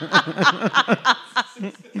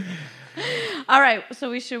 All right.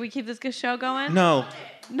 So should we keep this good show going? No.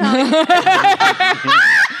 No.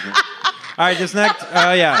 All right, this next.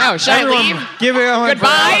 Oh yeah. Oh, should I leave? Give it on Goodbye.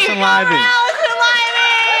 Allison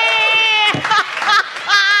Leiby.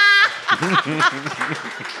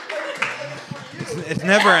 It's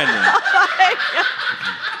never ending.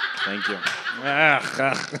 Thank you.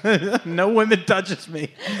 Ugh. No women touches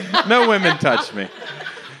me. No women touch me.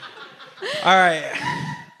 All right.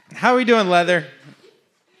 How are we doing, Leather?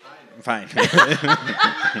 Fine.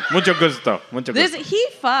 Mucho gusto. Mucho This gusto. he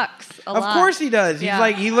fucks a Of lot. course he does. He's Yeah.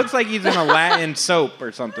 like he looks like he's in a Latin soap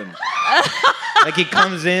or something. Like he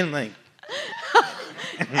comes in like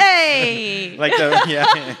Hey.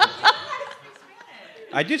 yeah.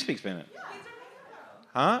 I do speak Spanish.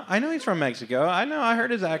 Huh? I know he's from Mexico. I know. I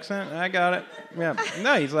heard his accent. I got it. Yeah.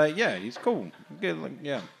 No, he's like, yeah, he's cool. Good.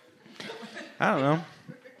 Yeah. I don't know.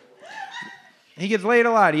 He gets laid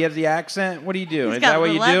a lot. He has the accent. What do you do? He's Is got that what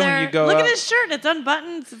the you leather. do when you go Look up? at his shirt. It's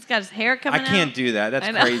unbuttoned. It's got his hair I coming out. can't do that. That's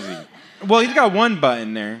I know. crazy. Well, he's got one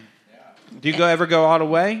button there. Do you ever go all the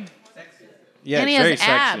way? Yeah, And he it's has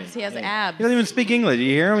very abs. sexy. He has Yeah. abs. He doesn't even speak English. You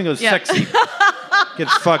hear him? He goes, Yeah. sexy.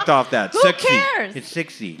 Gets fucked off that. Who Sexy. cares? It's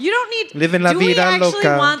sexy. You don't need. Living la do we vida actually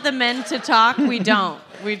loca. want the men to talk? We don't.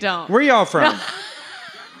 We don't. Where y'all from?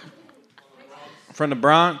 From the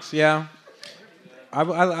Bronx, yeah.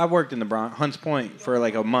 I worked in the Bronx, Hunts Point, for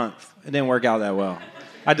like a month. It didn't work out that well.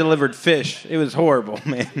 I delivered fish. It was horrible,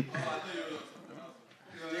 man.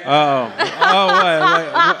 What?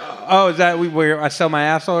 Oh, is that where I sell my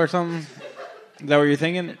asshole or something? Is that what you're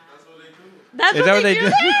thinking? That's Is what that what they they do.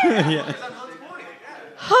 do? There? Yeah.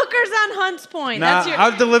 Hookers on Hunts Point. Nah, That's your. I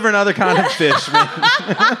was delivering other kind of fish, man.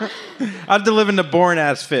 I was delivering the born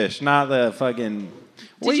ass fish, not the fucking.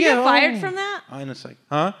 Did you get fired from that? Honestly,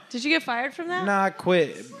 huh? Did you get fired from that? No, I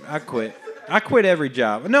quit. I quit every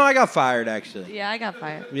job. No, I got fired actually. Yeah, I got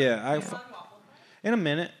fired. Yeah, in a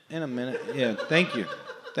minute. Yeah, thank you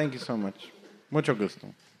so much. Mucho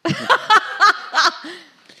gusto.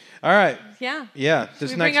 All right. Yeah. Yeah, Should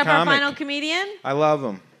this we next bring up comic. our final comedian? I love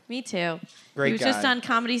him. Me too. Great He was guy. just on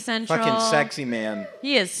Comedy Central. Fucking sexy man.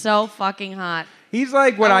 He is so fucking hot. He's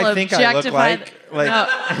like what I I'll think I look objectify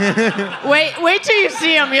like. No. Wait till you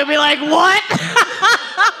see him. You'll be like, what?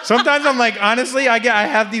 Sometimes I'm like, honestly, I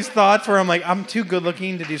have these thoughts where I'm like, I'm too good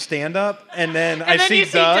looking to do stand up, and then I see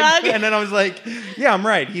Doug, and then I was like, yeah, I'm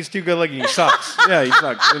right. He's too good looking. He sucks. Yeah, he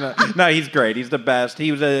sucks. No, he's great. He's the best.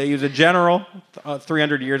 He was a general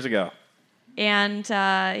 300 years ago. And he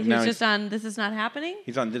was just on This Is Not Happening?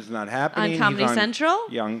 He's on This Is Not Happening. On Comedy Central?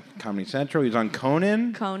 Yeah, on Comedy Central. He's on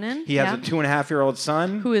Conan. He has a 2.5-year-old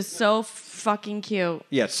son. Who is so fucking cute.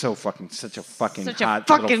 Yeah, such a fucking hot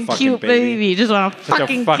fucking little cute baby. You just want to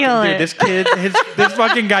fucking kill it. Dude, this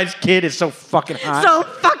fucking guy's kid is so fucking hot. So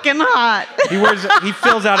fucking hot. He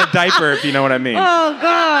fills out a diaper, if you know what I mean. Oh,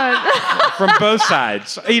 God. From both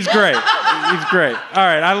sides. He's great. He's great. All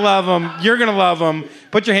right, I love him. You're going to love him.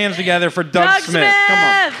 Put your hands together for Doug Smith. Come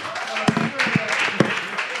on.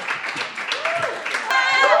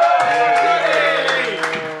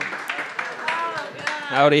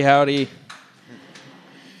 Howdy, howdy.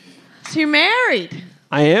 So you're married.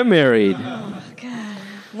 I am married. Oh, God.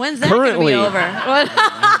 When's that going to be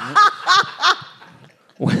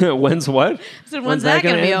over? When's what? So when's that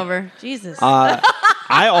going to be over? Jesus. We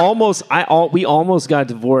almost got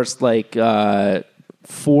divorced like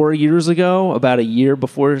 4 years ago, about a year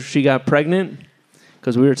before she got pregnant,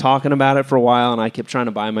 because we were talking about it for a while, and I kept trying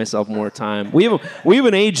to buy myself more time. We have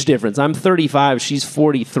an age difference. I'm 35. She's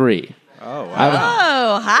 43. Oh,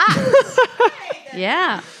 wow. Hot.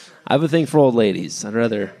 Yeah. I have a thing for old ladies. I'd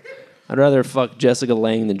rather fuck Jessica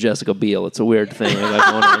Lange than Jessica Biel. It's a weird thing I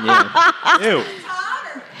got going on. Yeah. Ew.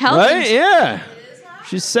 Right? Yeah.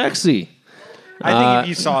 She's sexy. I think if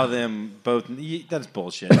you saw them both, that's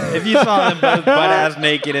bullshit. If you saw them both butt-ass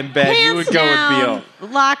naked in bed, you would go with Biel.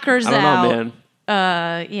 Lockers out. I don't know,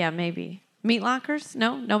 man. Yeah, maybe. Meat lockers?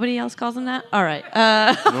 No? Nobody else calls them that? All right. Meat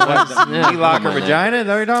locker vagina? Is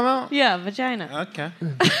that what you're talking about? Yeah, vagina. Okay.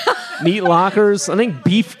 Meat lockers? I think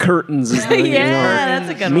beef curtains is the yeah, that's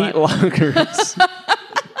a good meat one. lockers.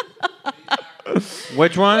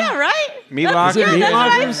 Which one? Yeah, right? Meat lockers? Is it meat That's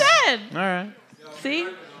lockers? what I said. All right. See?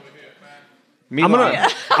 Meat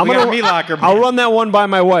locker. I'm We gonna got a meat locker. I'll run that one by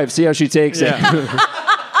my wife, see how she takes it.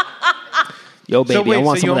 Yo, baby, So wait, I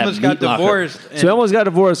want so you some of almost that got meat locker. divorced So we almost got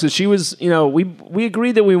divorced because she was, we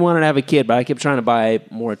agreed that we wanted to have a kid, but I kept trying to buy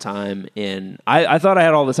more time. And I thought I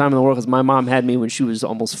had all the time in the world because my mom had me when she was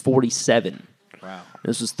almost 47. Wow.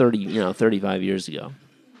 This was 35 years ago.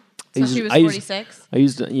 So she was 46?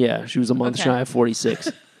 She was a month shy of 46.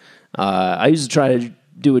 I used to try to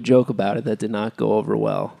do a joke about it that did not go over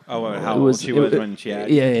well. Oh, how old she was when she had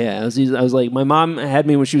you? Yeah. I was like, my mom had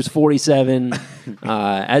me when she was 47.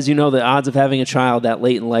 As you know, the odds of having a child that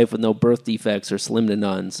late in life with no birth defects are slim to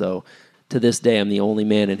none. So to this day, I'm the only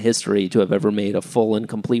man in history to have ever made a full and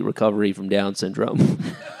complete recovery from Down syndrome.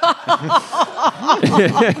 How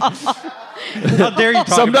dare you talk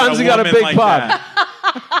Sometimes about you got a woman big like pop. that?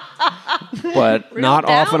 But not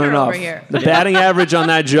often downer enough. over here. The batting average on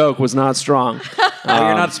that joke was not strong. Well,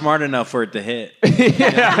 you're not smart enough for it to hit. You're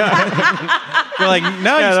like,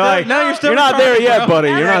 no, you're still You're not there retarded, yet, bro. buddy.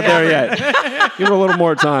 You're not there yet. Give it a little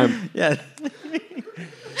more time. Yeah.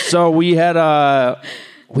 So we had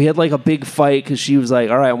like a big fight because she was like,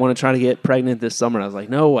 all right, I want to try to get pregnant this summer. And I was like,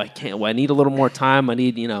 no, I can't. Well, I need a little more time. I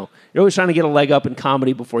need, you're always trying to get a leg up in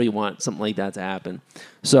comedy before you want something like that to happen.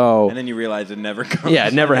 So And then you realize it never comes. yeah,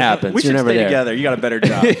 it never happens. We You're should never stay there. together. You got a better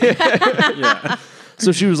job. Yeah.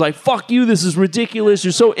 So she was like, fuck you, this is ridiculous,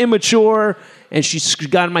 you're so immature. And she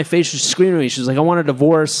got in my face, she's screaming at me. She was like, I want a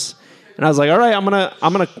divorce. And I was like, all right, I'm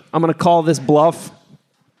gonna call this bluff.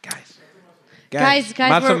 Guys,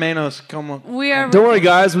 Más we're- o menos, come on. We are. Don't worry,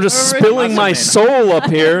 guys, I'm just spilling my soul up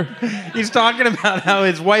here. He's talking about how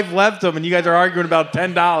his wife left him and you guys are arguing about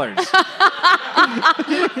 $10.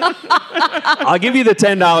 I'll give you the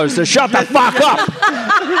 $10, so shut the fuck up.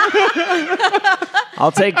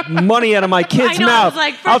 I'll take money out of my kid's I know, I mouth. was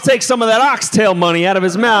like, I'll take some of that oxtail money out of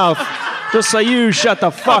his mouth, just so you shut the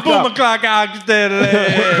fuck Boom up. o'clock oxtail.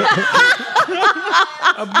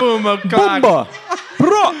 A boom o'clock. Boomba.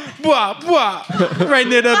 Bro. Bwah, bwah. Right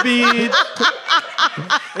near the beach.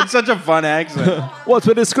 It's such a fun accent. What's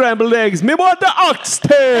with the scrambled eggs? Me want the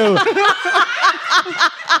oxtail.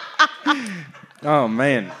 Oh,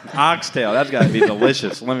 man. Oxtail. That's got to be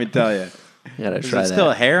delicious. Let me tell you. Gotta Is try there still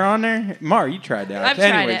that. hair on there? Mar, you tried that. I've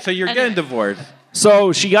tried Anyway, it. so you're Anyway. getting divorced.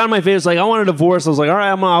 So she got in my face like, I want a divorce. I was like, all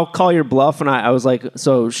right, I'll call your bluff. And I was like,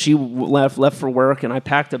 so she left for work, and I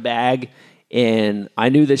packed a bag. And I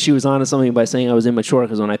knew that she was onto something by saying I was immature,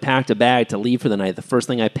 because when I packed a bag to leave for the night, the first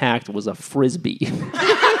thing I packed was a Frisbee. I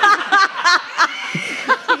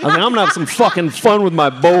was like, I'm going to have some fucking fun with my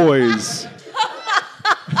boys.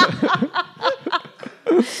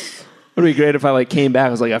 would be great if I like came back. I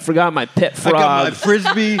was like, I forgot my pet frog. I got my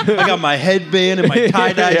frisbee. I got my headband and my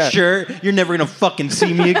tie-dye shirt. You're never gonna fucking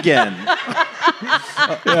see me again.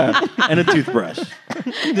 And a toothbrush.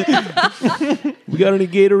 We got any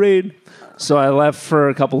Gatorade? So I left for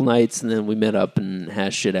a couple nights, and then we met up and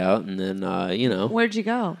hashed it out. And then, Where'd you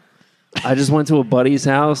go? I just went to a buddy's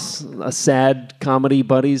house, a sad comedy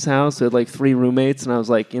buddy's house. We had like 3 roommates, and I was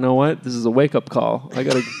like, you know what? This is a wake-up call. I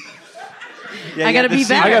gotta be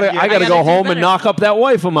better. I gotta go do home better. and knock up that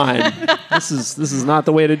wife of mine. This is not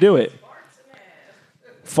the way to do it.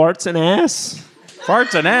 Farts and ass.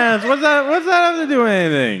 Farts and ass. What's that have to do with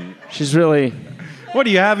anything? She's really. What, do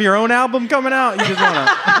you have your own album coming out? You just wanna...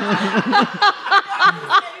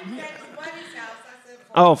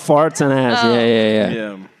 Oh, farts and ass. Oh.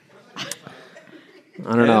 Yeah.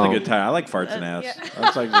 I don't know. That's a good time. I like farts and ass.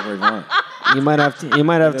 That's like very fun. You might have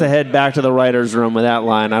to head back to the writer's room with that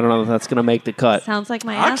line. I don't know if that's gonna make the cut. Sounds like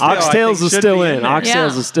my ass. Oxtail, I Oxtails think, is should still be in. in there.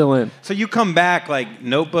 Oxtails is still in. So you come back like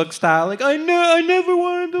Notebook style, like I never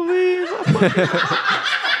wanted to leave.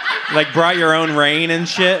 Like brought your own rain and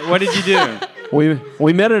shit. What did you do?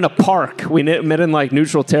 We met in a park. We met in like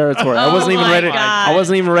neutral territory. I wasn't even my ready. God. I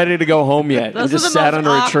wasn't even ready to go home yet. Those we just are the sat most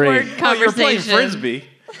under a tree. awkward Oh, you're playing conversations. frisbee.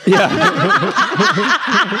 Yeah,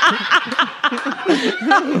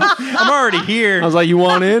 I'm already here. I was like, "You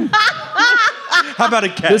want in? How about a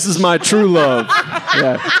catch? This is my true love."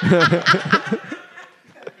 Yeah,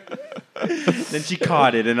 Then she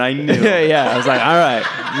caught it, and I knew. yeah. I was like, "All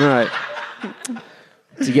right.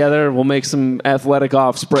 Together, we'll make some athletic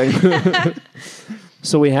offspring."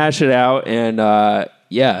 So we hash it out, and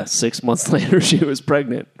 6 months later, she was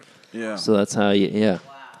pregnant. Yeah. So that's how you.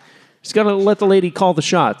 Just gotta let the lady call the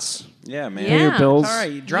shots. Yeah, man. Yeah. Your pills. All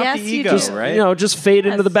right, you drop Yes, the you ego, do. right? Just fade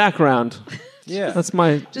into the background. Yeah. That's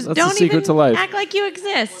Just the don't secret even to life. act like you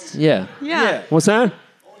exist. Yeah. Yeah. What's that?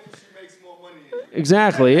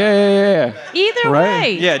 Exactly. Yeah. Either Right?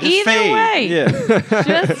 way. Yeah, just Either fade. way. Yeah.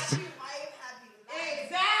 Just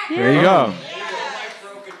There you go.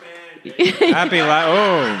 Happy life.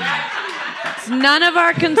 Oh. it's none of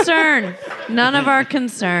our concern. None of our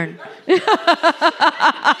concern.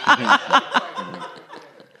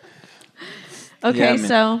 Okay, Yeah, man.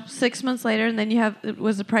 so 6 months later, and then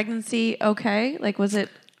was the pregnancy okay? Like, was it?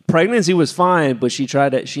 Pregnancy was fine, but she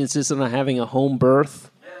insisted on having a home birth.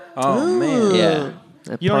 Oh, man. Yeah.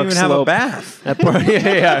 At You don't Park even have a Slope. bath. At Park,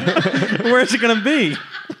 yeah. Where's it going to be?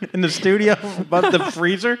 In the studio above the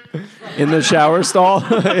freezer? In the shower stall.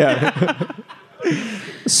 Yeah.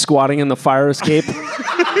 Squatting in the fire escape.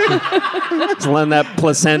 Just letting that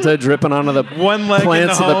placenta dripping onto the One leg in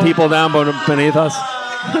plants the of the home. people down beneath us.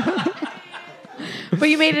 But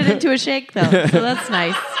you made it into a shake, though, so that's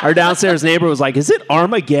nice. Our downstairs neighbor was like, "Is it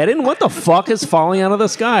Armageddon? What the fuck is falling out of the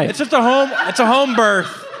sky?" It's just a home birth.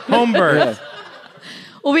 Home birth.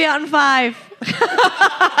 We'll be out in 5.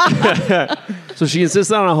 So she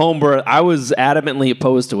insisted on a home birth. I was adamantly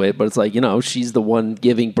opposed to it, but it's like, she's the one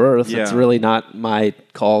giving birth. Yeah. It's really not my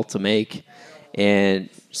call to make. And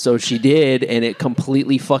so she did, and it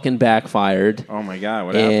completely fucking backfired. Oh, my God.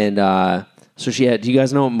 What happened? And so she had, do you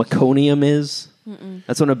guys know what meconium is?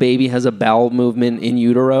 That's when a baby has a bowel movement in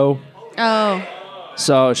utero. Oh.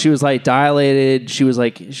 So she was like dilated. She was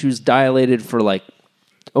dilated for like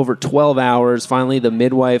over 12 hours. Finally, the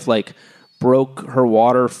midwife like broke her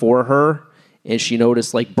water for her, and she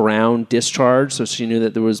noticed like brown discharge. So she knew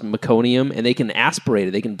that there was meconium, and they can aspirate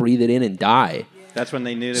it. They can breathe it in and die. That's when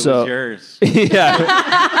they knew it So- was yours. Yeah.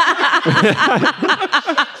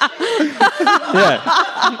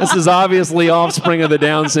 Yeah. This is obviously offspring of the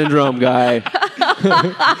Down syndrome guy.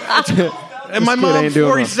 And my kid mom's ain't doing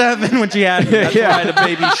 47 when she had me. That's Yeah. why the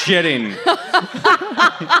baby's shitting.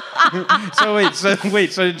 So it's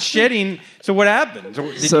shitting. So what happened?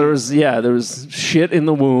 So there was shit in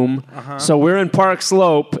the womb. So we're in Park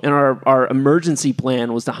Slope, and our emergency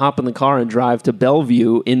plan was to hop in the car and drive to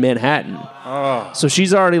Bellevue in Manhattan. Oh. So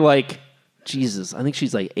she's already like, Jesus, I think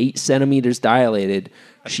she's like 8 centimeters dilated.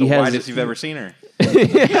 She the has widest you've ever seen her.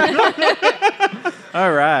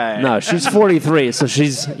 All right. no, she's 43, so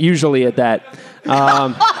she's usually at that.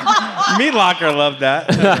 Meat Locker loved that.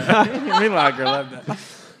 Meat Locker loved that.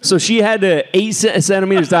 So she had 8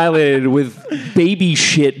 centimeters dilated with baby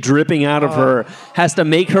shit dripping out of her, has to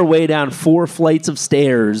make her way down 4 flights of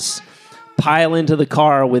stairs, pile into the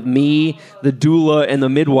car with me, the doula, and the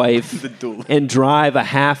midwife, and drive a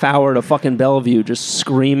half hour to fucking Bellevue just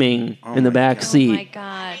screaming in the back Oh, my seat.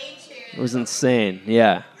 God. It was insane.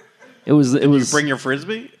 Yeah. It was. Bring your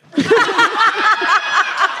frisbee?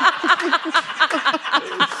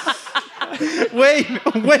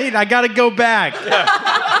 Wait, I gotta go back.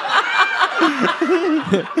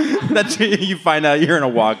 That's you find out you're in a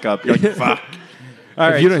walk up. You're like, fuck. All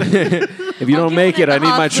right. If you don't make it, I need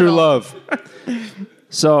my true love.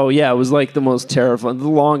 So yeah, it was like the most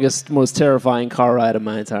terrifying car ride of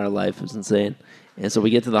my entire life. It was insane. And so we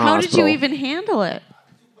get to the How hospital. did you even handle it?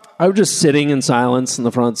 I was just sitting in silence in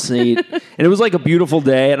the front seat, and it was like a beautiful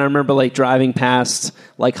day. And I remember like driving past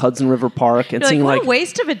like Hudson River Park and You're seeing what like a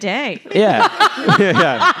waste of a day. yeah.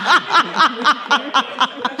 Yeah.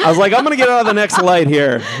 I was like, I'm gonna get out of the next light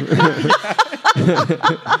here.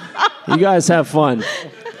 You guys have fun.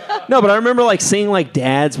 No, but I remember like seeing like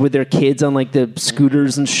dads with their kids on like the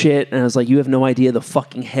scooters and shit, and I was like, you have no idea the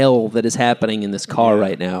fucking hell that is happening in this car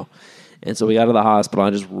right now. And so we got to the hospital.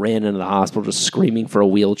 I just ran into the hospital just screaming for a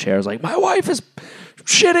wheelchair. I was like, my wife is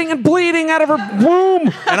shitting and bleeding out of her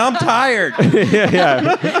womb. And I'm tired. And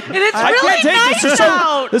it's really nice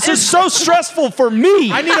out. This is so stressful for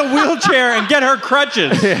me. I need a wheelchair and get her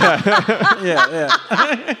crutches. Yeah.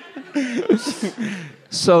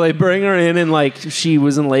 So they bring her in, and like she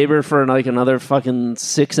was in labor for like another fucking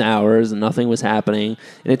 6 hours, and nothing was happening.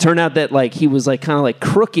 And it turned out that like he was like kind of like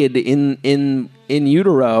crooked in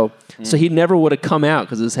utero, so he never would have come out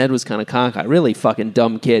because his head was kind of cockeyed. Really fucking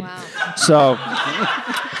dumb kid. Wow. So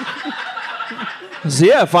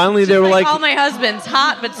yeah, finally they were like, all my husbands,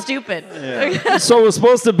 hot but stupid. Yeah. so it was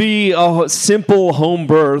supposed to be a simple home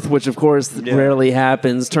birth, which of course rarely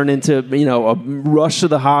happens, turned into, a rush to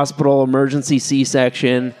the hospital, emergency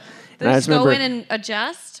C-section. Did they just go in and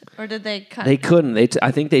adjust, or did they cut? They couldn't.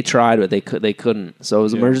 I think they tried, but they couldn't. So it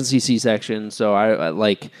was emergency C-section. So I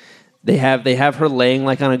like they have her laying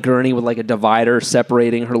like on a gurney with like a divider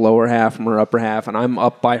separating her lower half from her upper half, and I'm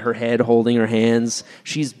up by her head holding her hands.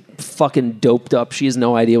 She's fucking doped up. She has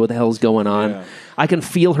no idea what the hell's going on. Yeah. I can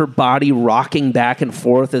feel her body rocking back and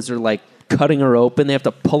forth as they're like cutting her open. They have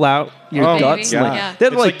to pull out your guts. They have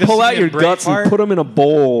to like pull out your guts and put them in a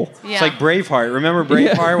bowl. Yeah. It's like Braveheart. Remember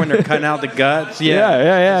Braveheart when they're cutting out the guts?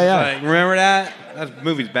 Yeah. Like, remember that? That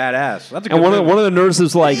movie's badass. That's a good movie. One of the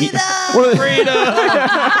nurses like, Freedom. That's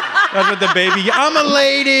what the baby. I'm a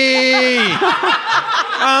lady.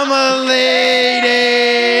 I'm a lady.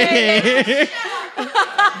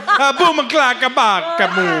 Boom-a-clack-a,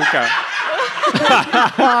 baka-mooka.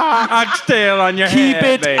 Oxtail on your Keep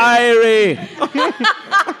head, it, Irie.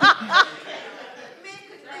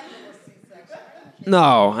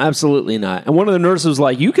 No, absolutely not. And one of the nurses was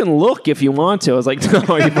like, you can look if you want to. I was like, no,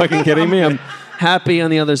 are you fucking kidding me? I'm happy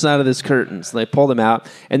on the other side of this curtain. So they pulled him out.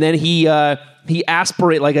 And then he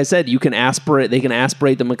aspirate, like I said, they can aspirate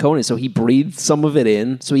the meconium. So he breathed some of it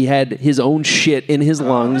in. So he had his own shit in his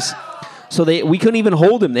lungs. So we couldn't even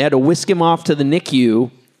hold him. They had to whisk him off to the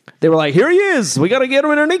NICU. They were like, here he is. We got to get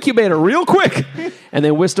him in an incubator real quick. And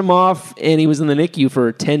they whisked him off, and he was in the NICU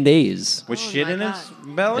for 10 days. With shit in his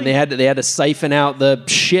belly? And they had to siphon out the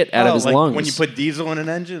shit out of his lungs. When you put diesel in an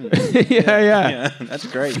engine? Yeah, that's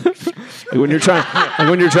great. when you're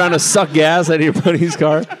trying to suck gas out of your buddy's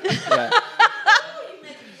car. Yeah.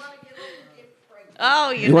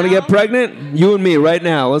 Oh, you want to get pregnant? You and me right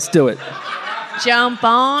now. Let's do it. Jump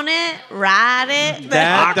on it, ride it.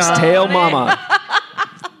 Oxtail mama.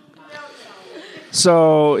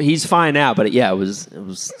 So he's fine now, but it was.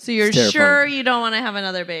 So you're sure you don't want to have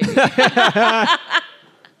another baby?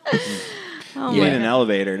 You need an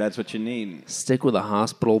elevator. That's what you need. Stick with a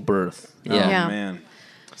hospital birth. Yeah. Oh, man.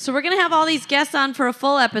 So we're going to have all these guests on for a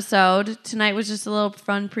full episode. Tonight was just a little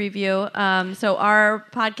fun preview. So our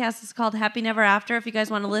podcast is called Happy Never After. If you guys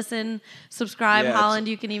want to listen, subscribe. Yeah, Holland,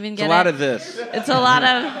 you can even get it. It's a lot of this. It's a lot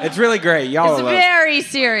of... It's really great. Y'all It's very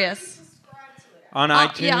serious. On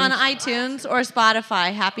iTunes? Yeah, on iTunes or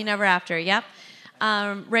Spotify. Happy Never After. Yep.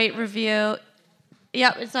 Rate, review.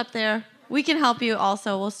 Yep, it's up there. We can help you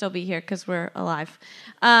also. We'll still be here because we're alive.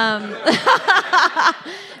 Thank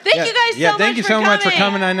you guys so much for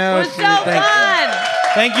coming. I know. It was so fun.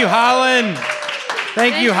 Thank you, Holland.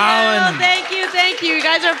 Thank you, Holland. Thank you. You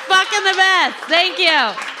guys are fucking the best. Thank you.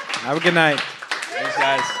 Have a good night. Thanks,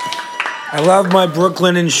 guys. I love my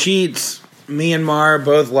Brooklyn and sheets. Me and Mara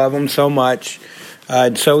both love them so much.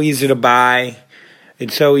 It's so easy to buy.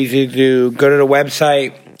 It's so easy to go to the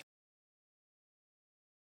website,